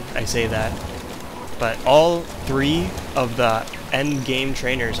happen. I say that. But all 3 of the end game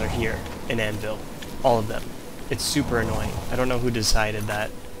trainers are here in Anvil. All of them. It's super annoying. I don't know who decided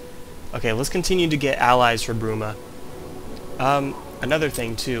that. Okay, let's continue to get allies for Bruma. Another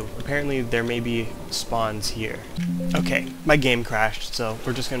thing, too. Apparently, there may be spawns here. Okay, my game crashed, so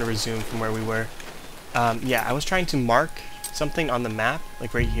we're just going to resume from where we were. Yeah, I was trying to mark something on the map,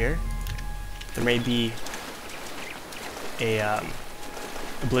 like right here. There may be a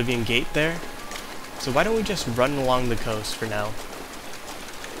Oblivion Gate there. So why don't we just run along the coast for now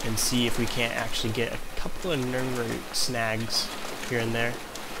and see if we can't actually get a couple of Nirnroot snags here and there.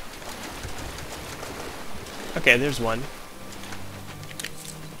 Okay, there's one.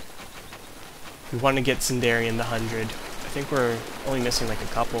 We want to get Sindarian the 100. I think we're only missing like a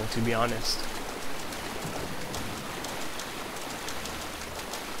couple, to be honest.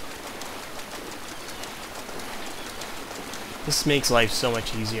 This makes life so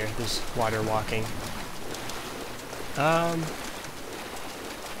much easier, this water walking.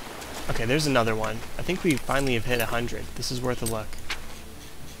 Okay, there's another one. I think we finally have hit 100. This is worth a look.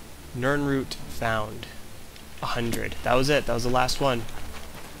 Nirnroot found. 100. That was it. That was the last one.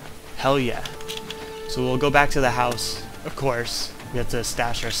 Hell yeah. So we'll go back to the house, of course. We have to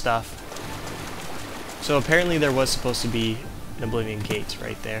stash our stuff. So apparently there was supposed to be an Oblivion Gate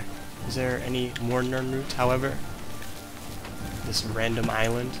right there. Is there any more Nirnroot, however? This random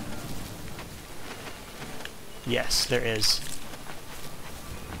island? Yes, there is.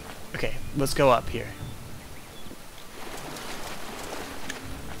 Okay, let's go up here.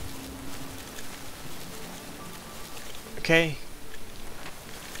 Okay.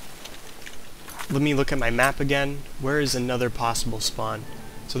 Let me look at my map again. Where is another possible spawn?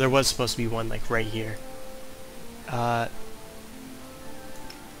 So there was supposed to be one like right here.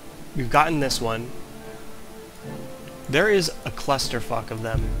 We've gotten this one. There is a clusterfuck of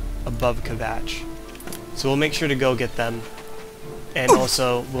them above Kvatch. So we'll make sure to go get them. And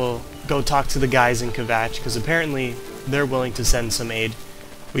also, we'll go talk to the guys in Kvatch, because apparently they're willing to send some aid.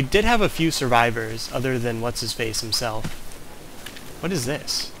 We did have a few survivors, other than What's-His-Face himself. What is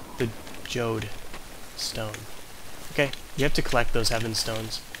this? The Jode Stone. Okay, you have to collect those Heaven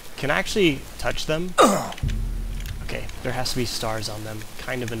Stones. Can I actually touch them? Okay, there has to be stars on them.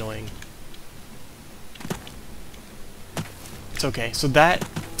 Kind of annoying. It's okay. So that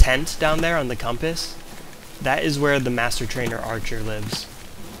tent down there on the compass, that is where the Master Trainer Archer lives.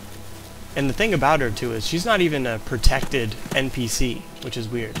 And the thing about her, too, is she's not even a protected NPC, which is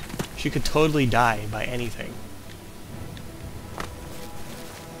weird. She could totally die by anything.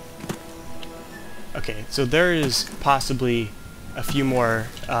 Okay, so there is possibly a few more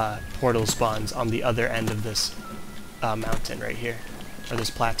portal spawns on the other end of this mountain right here. Or this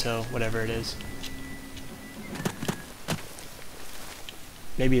plateau, whatever it is.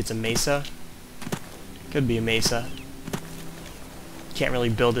 Maybe it's a mesa? Could be a mesa. Can't really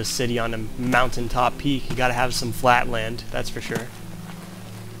build a city on a mountaintop peak. You gotta have some flat land, that's for sure.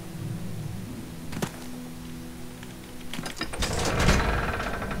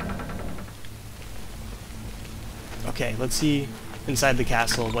 Okay, let's see inside the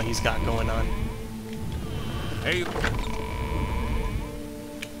castle what he's got going on. Hey.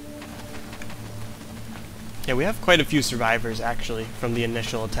 Yeah, we have quite a few survivors, actually, from the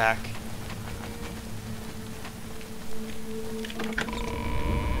initial attack.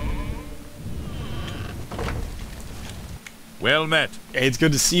 Well met. Hey, it's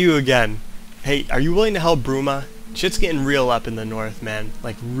good to see you again. Hey, are you willing to help Bruma? Shit's getting real up in the north, man.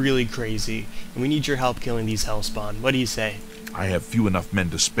 Like, really crazy. And we need your help killing these hellspawn. What do you say? I have few enough men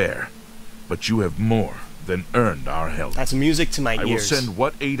to spare, but you have more than earned our help. That's music to my I ears. will send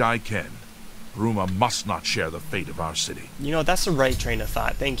what aid I can. Bruma must not share the fate of our city. You know, that's the right train of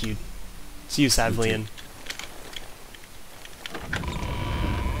thought. Thank you. See you, Savlian.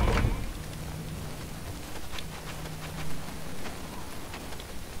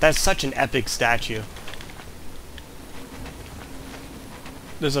 That's such an epic statue.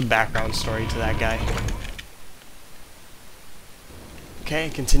 There's a background story to that guy. Okay,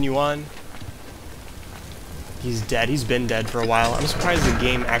 continue on. He's dead. He's been dead for a while. I'm surprised the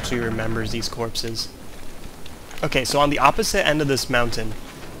game actually remembers these corpses. Okay, so on the opposite end of this mountain,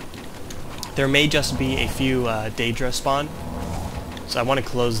 there may just be a few Daedra spawn. So I want to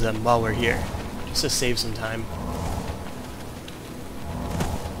close them while we're here, just to save some time.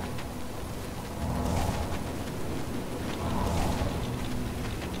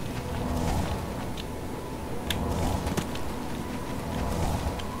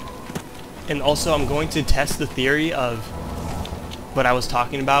 And also, I'm going to test the theory of what I was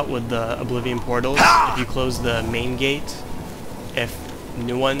talking about with the Oblivion portals. If you close the main gate, if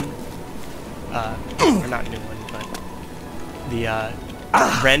new one, or not new one, but the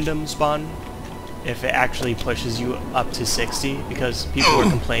random spawn, if it actually pushes you up to 60, because people were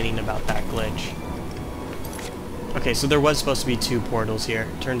complaining about that glitch. Okay, so there was supposed to be 2 portals here.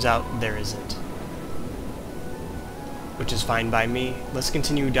 Turns out there isn't, which is fine by me. Let's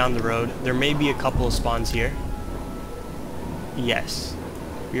continue down the road. There may be a couple of spawns here. Yes.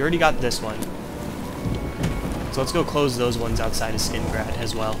 We already got this one. So let's go close those ones outside of Skingrad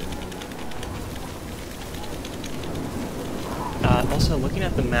as well. Also, looking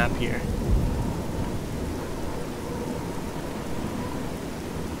at the map here.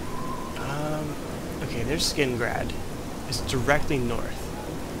 Okay, there's Skingrad. It's directly north.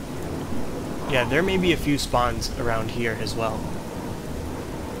 Yeah, there may be a few spawns around here as well.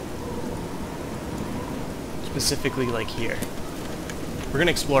 Specifically, like here. We're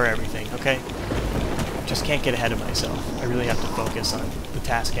gonna explore everything, okay? Just can't get ahead of myself. I really have to focus on the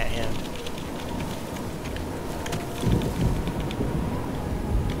task at hand.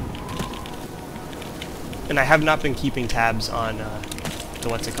 And I have not been keeping tabs on,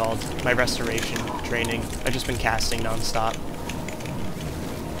 what's it called? My restoration training. I've just been casting non-stop.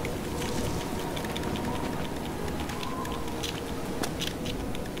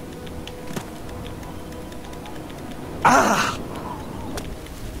 Ah!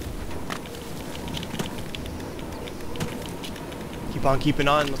 Keep on keeping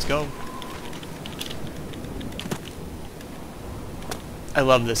on, let's go. I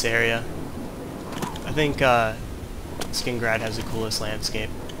love this area. I think Skingrad has the coolest landscape.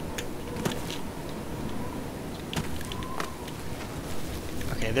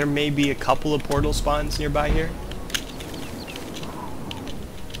 Okay, there may be a couple of portal spawns nearby here.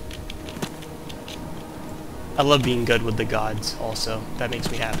 I love being good with the gods also. That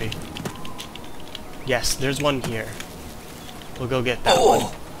makes me happy. Yes, there's one here. We'll go get that one.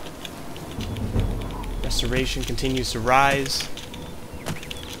 Restoration continues to rise.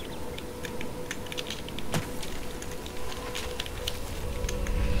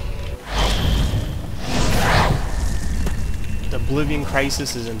 The Oblivion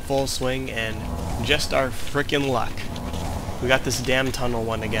crisis is in full swing, and just our frickin' luck, we got this damn tunnel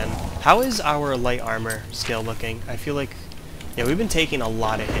one again. How is our light armor skill looking? I feel like, yeah, we've been taking a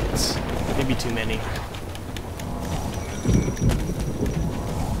lot of hits. Maybe too many.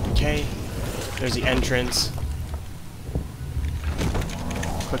 Okay, there's the entrance.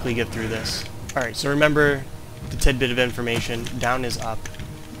 Quickly get through this. Alright, so remember the tidbit of information. Down is up.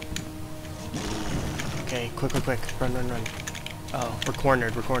 Okay, quick, quick, quick. Run, run, run. Oh, we're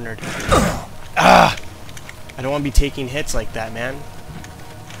cornered, we're cornered. Ah! I don't want to be taking hits like that, man.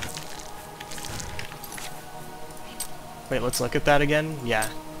 Wait, let's look at that again. Yeah.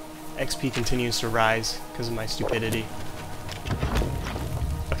 XP continues to rise because of my stupidity.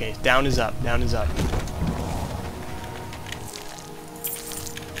 Okay, down is up, down is up.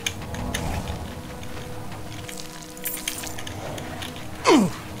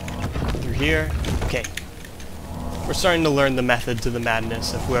 Through here. Okay. We're starting to learn the method to the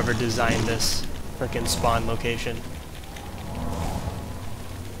madness of whoever designed this frickin' spawn location.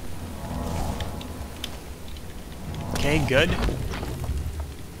 Okay, good.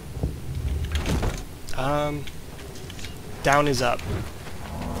 Down is up.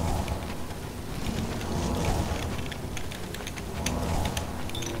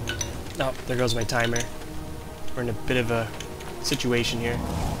 Oh, there goes my timer. We're in a bit of a situation here.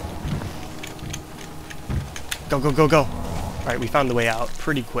 Go, go, go, go! Alright, we found the way out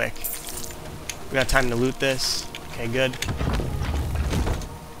pretty quick. We got time to loot this. Okay, good.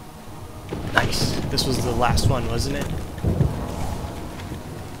 Nice. This was the last one, wasn't it?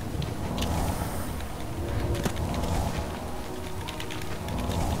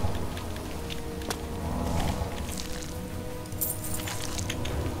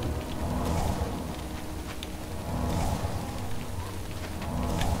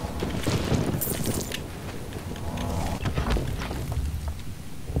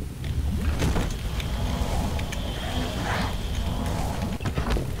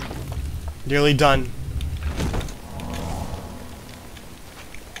 Nearly done.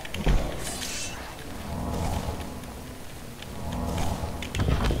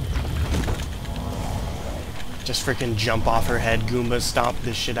 Just freaking jump off her head, Goomba, stomp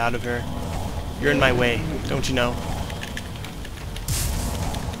this shit out of her. You're in my way, don't you know?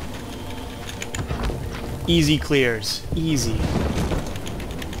 Easy clears. Easy.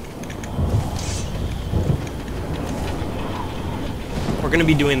 We're gonna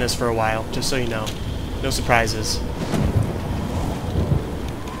be doing this for a while, just so you know. No surprises.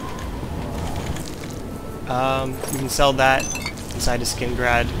 We can sell that inside a skin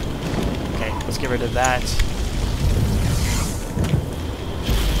grad. Okay, let's get rid of that.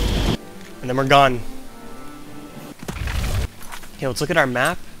 And then we're gone. Okay, let's look at our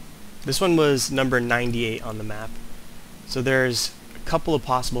map. This one was number 98 on the map. So there's a couple of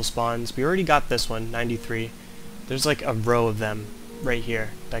possible spawns. We already got this one, 93. There's like a row of them right here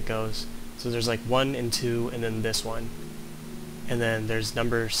that goes. So there's like 1 and 2 and then this one. And then there's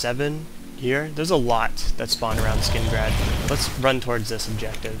number 7 here. There's a lot that spawn around Skingrad. Let's run towards this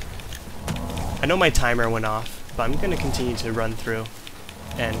objective. I know my timer went off, but I'm going to continue to run through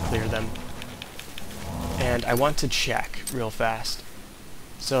and clear them. And I want to check real fast.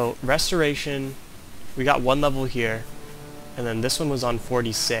 So restoration, we got 1 level here, and then this one was on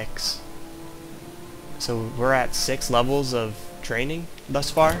 46. So we're at 6 levels of training thus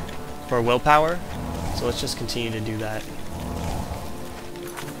far for willpower, so let's just continue to do that.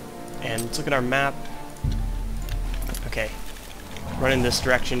 And let's look at our map. Okay, run in this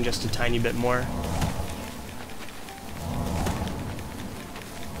direction just a tiny bit more.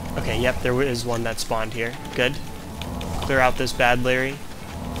 Okay, yep, there is one that spawned here. Good. Clear out this bad Larry.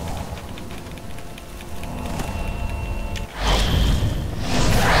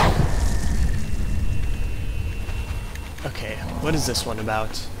 Okay, what is this one about?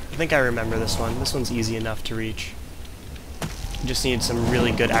 I think I remember this one. This one's easy enough to reach. You just need some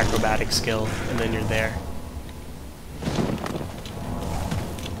really good acrobatic skill, and then you're there.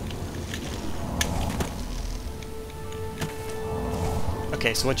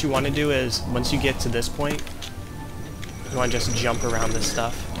 Okay, so what you want to do is, once you get to this point, you want to just jump around this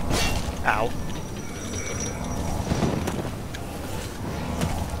stuff. Ow.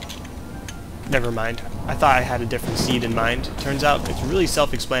 Never mind. I thought I had a different seed in mind. Turns out it's really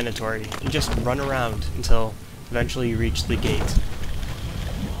self-explanatory. You just run around until eventually you reach the gate.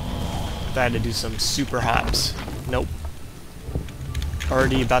 I had to do some super hops. Nope.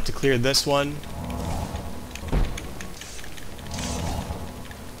 Already about to clear this one.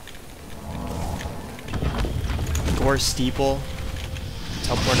 Gore steeple.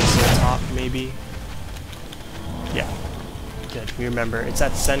 Teleport us to the top, maybe. Yeah. Good. We remember. It's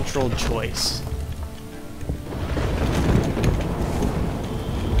that central choice.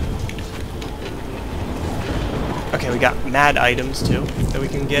 Okay, we got mad items too that we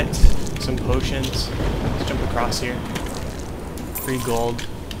can get. Some potions. Let's jump across here. Free gold.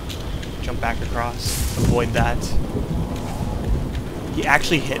 Jump back across. Avoid that. He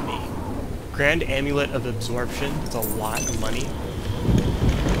actually hit me. Grand Amulet of Absorption. That's a lot of money.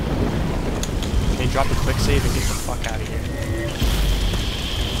 Okay, drop a quick save and get the fuck out of here.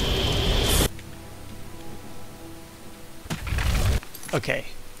 Okay.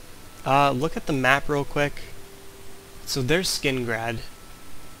 Look at the map real quick. So there's Skingrad.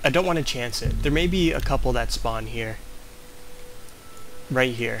 I don't want to chance it. There may be a couple that spawn here.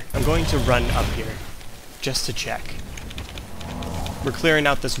 Right here. I'm going to run up here. Just to check. We're clearing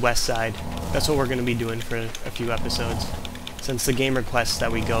out this west side. That's what we're going to be doing for a few episodes. Since the game requests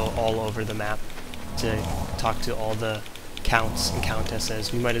that we go all over the map to talk to all the counts and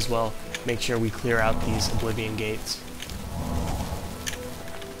countesses, we might as well make sure we clear out these Oblivion gates.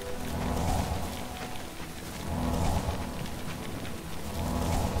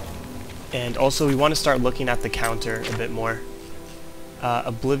 And also we want to start looking at the counter a bit more.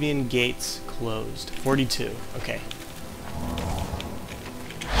 Oblivion gates closed. 42. Okay.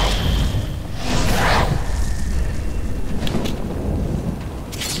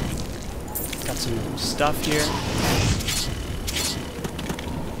 Got some stuff here.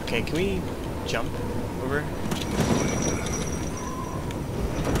 Okay, can we jump over?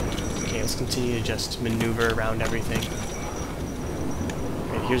 Okay, let's continue to just maneuver around everything.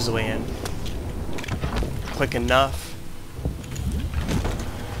 Okay, here's the way in. Quick enough.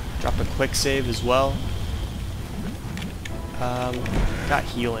 Drop a quick save as well. Got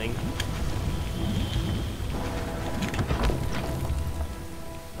healing.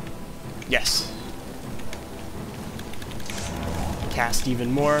 Yes. Cast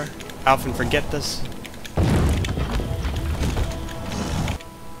even more. I often forget this.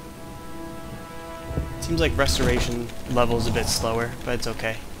 Seems like restoration level is a bit slower, but it's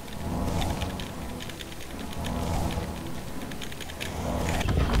okay.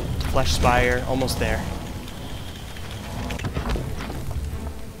 Flesh Spire, almost there.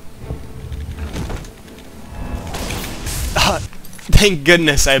 Thank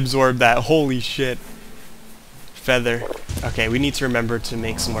goodness I absorbed that. Holy shit. Feather. Okay, we need to remember to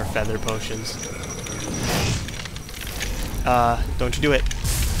make some more feather potions. Don't you do it.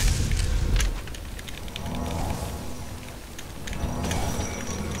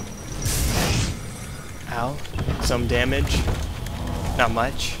 Ow. Some damage. Not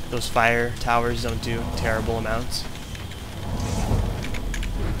much. Those fire towers don't do terrible amounts.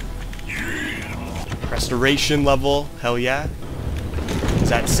 Restoration level. Hell yeah. Is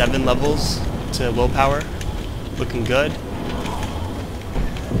that 7 levels to willpower? Looking good.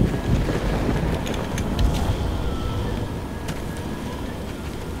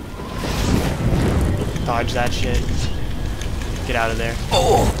 Dodge that shit. Get out of there.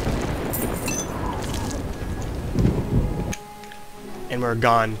 Oh! And we're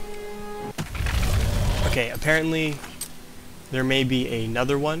gone. Okay, apparently there may be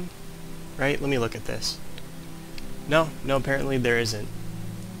another one, right? Let me look at this. No, apparently there isn't.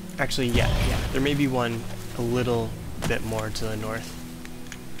 Actually, yeah, there may be one a little bit more to the north.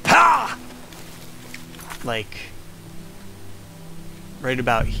 Ha! Like, right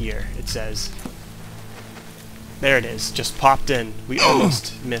about here, it says. There it is, just popped in. We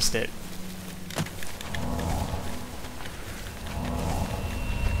almost missed it.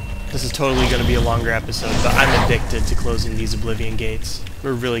 This is totally going to be a longer episode, but I'm addicted to closing these Oblivion gates.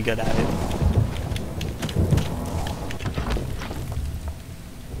 We're really good at it.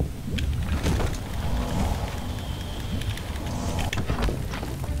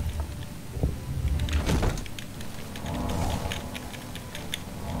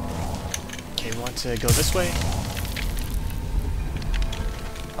 Okay, we want to go this way.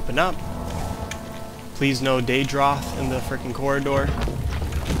 Up and up. Please no Daedroc in the frickin' corridor.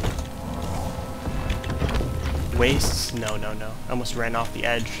 Wastes? No. I almost ran off the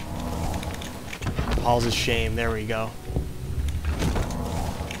edge. Halls of Shame. There we go.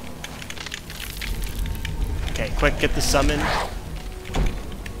 Okay, quick, get the summon.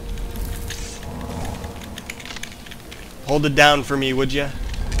 Hold it down for me, would ya?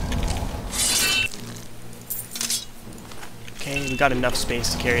 Okay, we got enough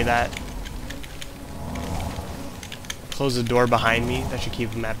space to carry that. Close the door behind me. That should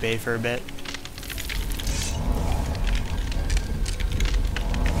keep him at bay for a bit.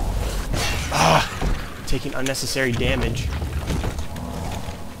 Taking unnecessary damage.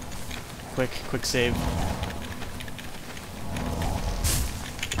 Quick save.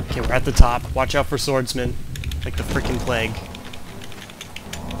 Okay, we're at the top. Watch out for swordsmen. Like the frickin' plague.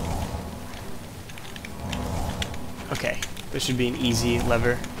 Okay, this should be an easy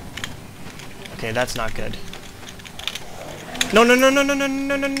lever. Okay, that's not good. No.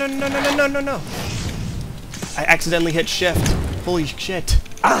 I accidentally hit shift. Holy shit.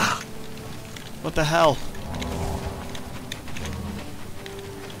 Ah! What the hell?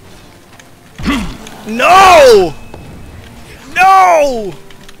 No! No!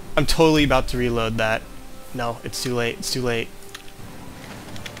 I'm totally about to reload that. No, it's too late. It's too late.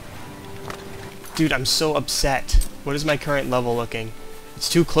 Dude, I'm so upset. What is my current level looking? It's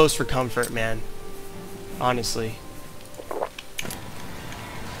too close for comfort, man. Honestly.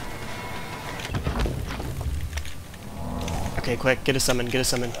 Okay, quick. Get a summon. Get a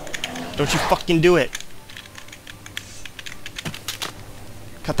summon. Don't you fucking do it.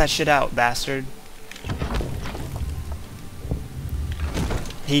 Cut that shit out, bastard.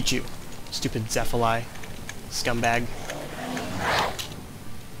 Hate you. Stupid Zephali. Scumbag.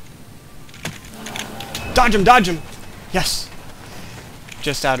 Dodge him! Dodge him! Yes!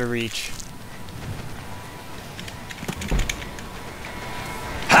 Just out of reach.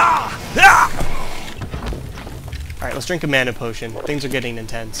 Let's drink a mana potion. Things are getting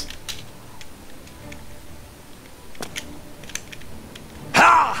intense.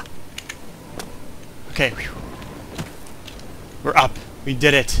 Ha! Okay. Whew. We're up. We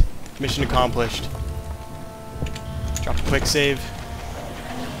did it. Mission accomplished. Drop a quick save.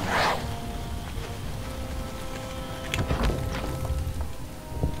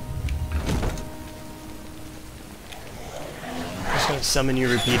 I'm just gonna summon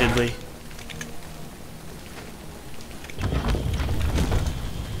you repeatedly.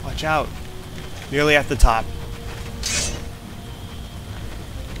 Watch out. Nearly at the top.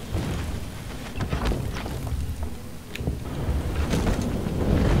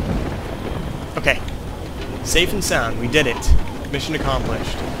 Okay. Safe and sound. We did it. Mission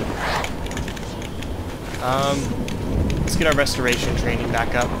accomplished. Let's get our restoration training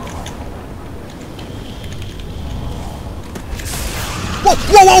back up. Whoa!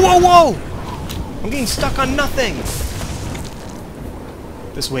 Whoa! Whoa! Whoa! Whoa! I'm getting stuck on nothing!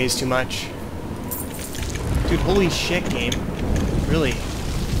 This weighs too much. Dude, holy shit, game. Really.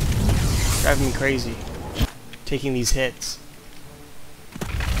 Driving me crazy. Taking these hits.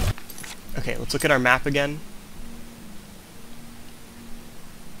 Okay, let's look at our map again.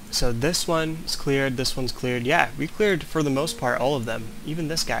 So this one's cleared, this one's cleared. Yeah, we cleared for the most part all of them. Even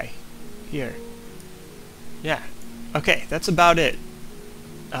this guy. Here. Yeah. Okay, that's about it.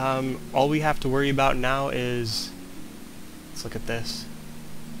 All we have to worry about now is... Let's look at this.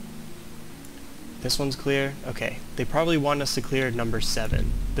 This one's clear. Okay, they probably want us to clear number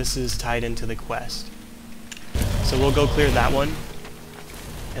 7. This is tied into the quest. So we'll go clear that one.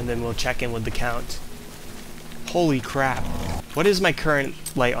 And then we'll check in with the count. Holy crap. What is my current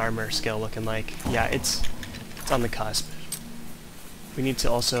light armor skill looking like? Yeah, it's on the cusp. We need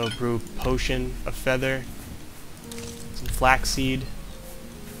to also brew potion of feather, some flaxseed,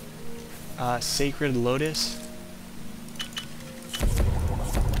 sacred lotus.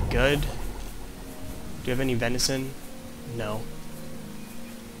 Good. Do you have any venison? No.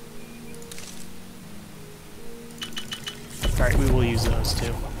 Alright, we will use those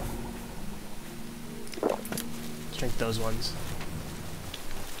too. Let's drink those ones.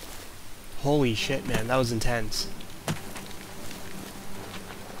 Holy shit, man, that was intense.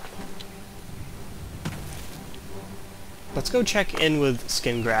 Let's go check in with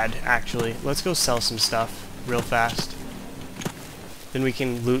Skingrad, actually. Let's go sell some stuff real fast. Then we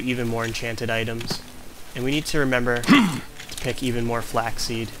can loot even more enchanted items. And we need to remember to pick even more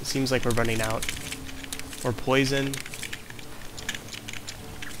flaxseed. It seems like we're running out. Or poison.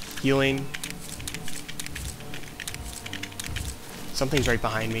 Healing. Something's right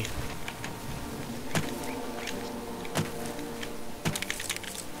behind me.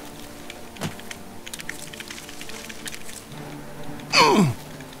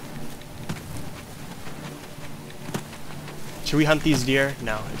 Should we hunt these deer?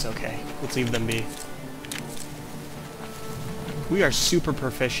 No, it's okay. Let's leave them be. We are super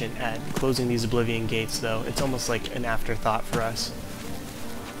proficient at closing these Oblivion gates, though. It's almost like an afterthought for us.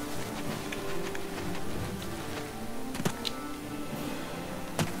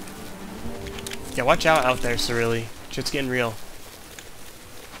 Yeah, watch out there, Cerilli. Shit's getting real.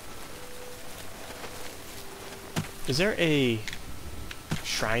 Is there a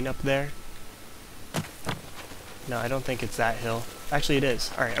shrine up there? No, I don't think it's that hill. Actually, it is.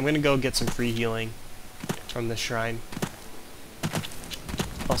 Alright, I'm gonna go get some free healing from the shrine.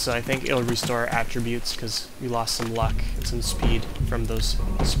 Also, I think it'll restore attributes because we lost some luck and some speed from those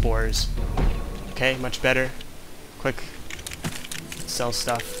spores. Okay, much better. Quick. Sell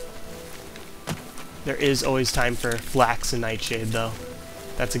stuff. There is always time for flax and nightshade, though.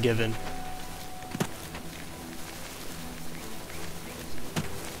 That's a given.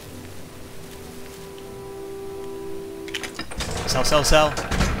 Sell, sell, sell.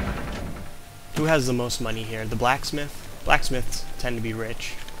 Who has the most money here? The blacksmith? Blacksmiths tend to be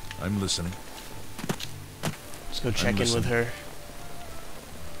rich. I'm listening. Let's go check in with her.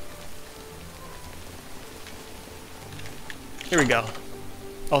 Here we go.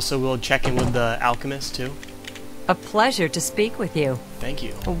 Also, we'll check in with the alchemist, too. A pleasure to speak with you. Thank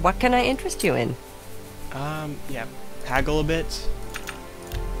you. What can I interest you in? Yeah. Haggle a bit.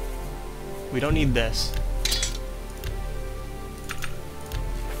 We don't need this.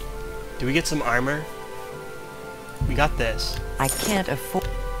 Do we get some armor? We got this. I can't afford...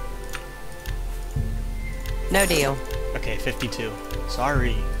 No deal. Okay, 52.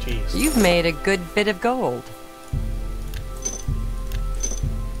 Sorry. Jeez. You've made a good bit of gold.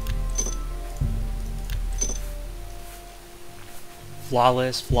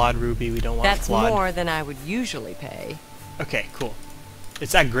 Flawless, flawed ruby. We don't want That's flawed. more than I would usually pay. Okay, cool.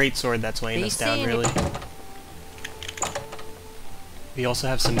 It's that great sword that's weighing us down, really. We also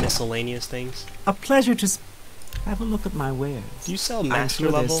have some miscellaneous things. A pleasure to have a look at my wares. Do you sell I'm master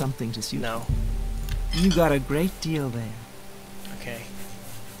sure level? there's something to suit No. you. You got a great deal there. Okay.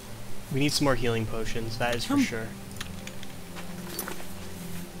 We need some more healing potions, that is for sure.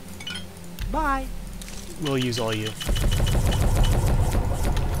 Bye. We'll use all you.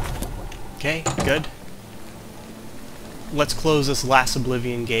 Okay, good. Let's close this last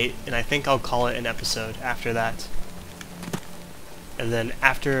Oblivion gate, and I think I'll call it an episode after that. And then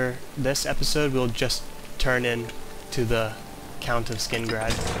after this episode, we'll just turn in to the Count of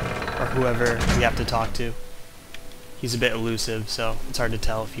Skingrad, or whoever we have to talk to. He's a bit elusive, so it's hard to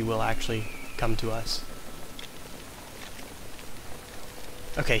tell if he will actually come to us.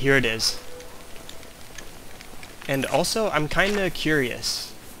 Okay, here it is. And also, I'm kinda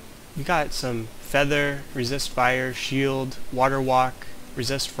curious. We got some feather, resist fire, shield, water walk,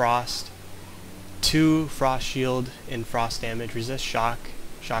 resist frost, 2 frost shield and frost damage, resist shock,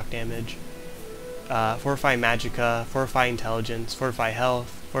 shock damage, fortify magicka, fortify intelligence, fortify health,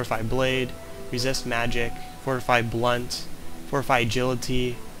 fortify blade, resist magic, fortify blunt, fortify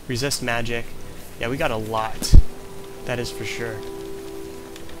agility, resist magic. Yeah, we got a lot. That is for sure.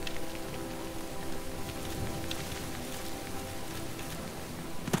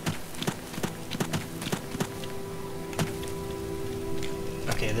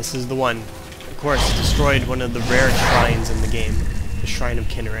 Okay, this is the one. Of course, destroyed one of the rare shrines in the game, the Shrine of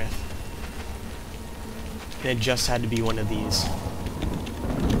Kinnereth. And it just had to be one of these.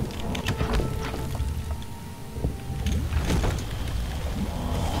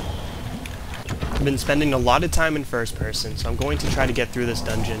 I've been spending a lot of time in first person, so I'm going to try to get through this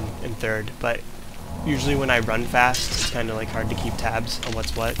dungeon in third, but usually when I run fast, it's kind of like hard to keep tabs on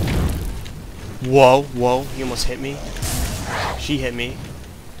what's what. Whoa, whoa, he almost hit me. She hit me.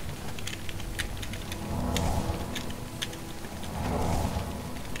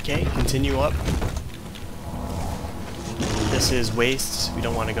 Okay, continue up. This is wastes. We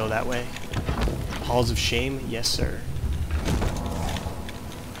don't want to go that way. Halls of Shame, yes sir.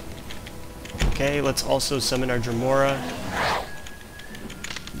 Okay, let's also summon our Dremora.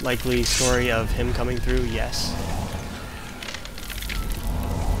 Likely story of him coming through, yes.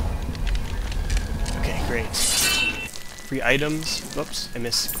 Okay, great. Free items. Whoops, I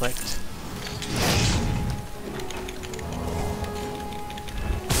misclicked.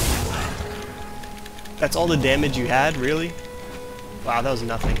 That's all the damage you had, really? Wow, that was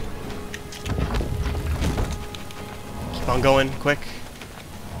nothing. Keep on going, quick.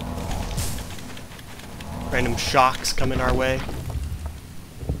 Random shocks coming our way.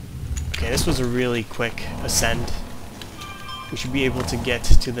 Okay, this was a really quick ascent. We should be able to get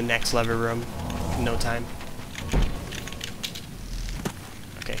to the next lever room in no time.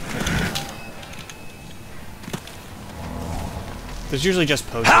 Okay. There's usually just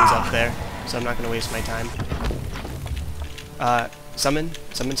potions up there, so I'm not going to waste my time. Summon.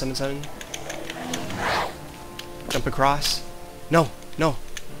 Summon, summon, summon. Jump across. No, no.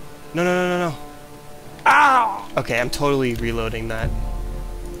 No, no, no, no, no. Ow! Okay, I'm totally reloading that.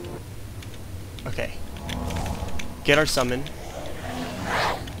 Okay. Get our summon.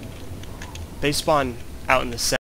 They spawn out in the center.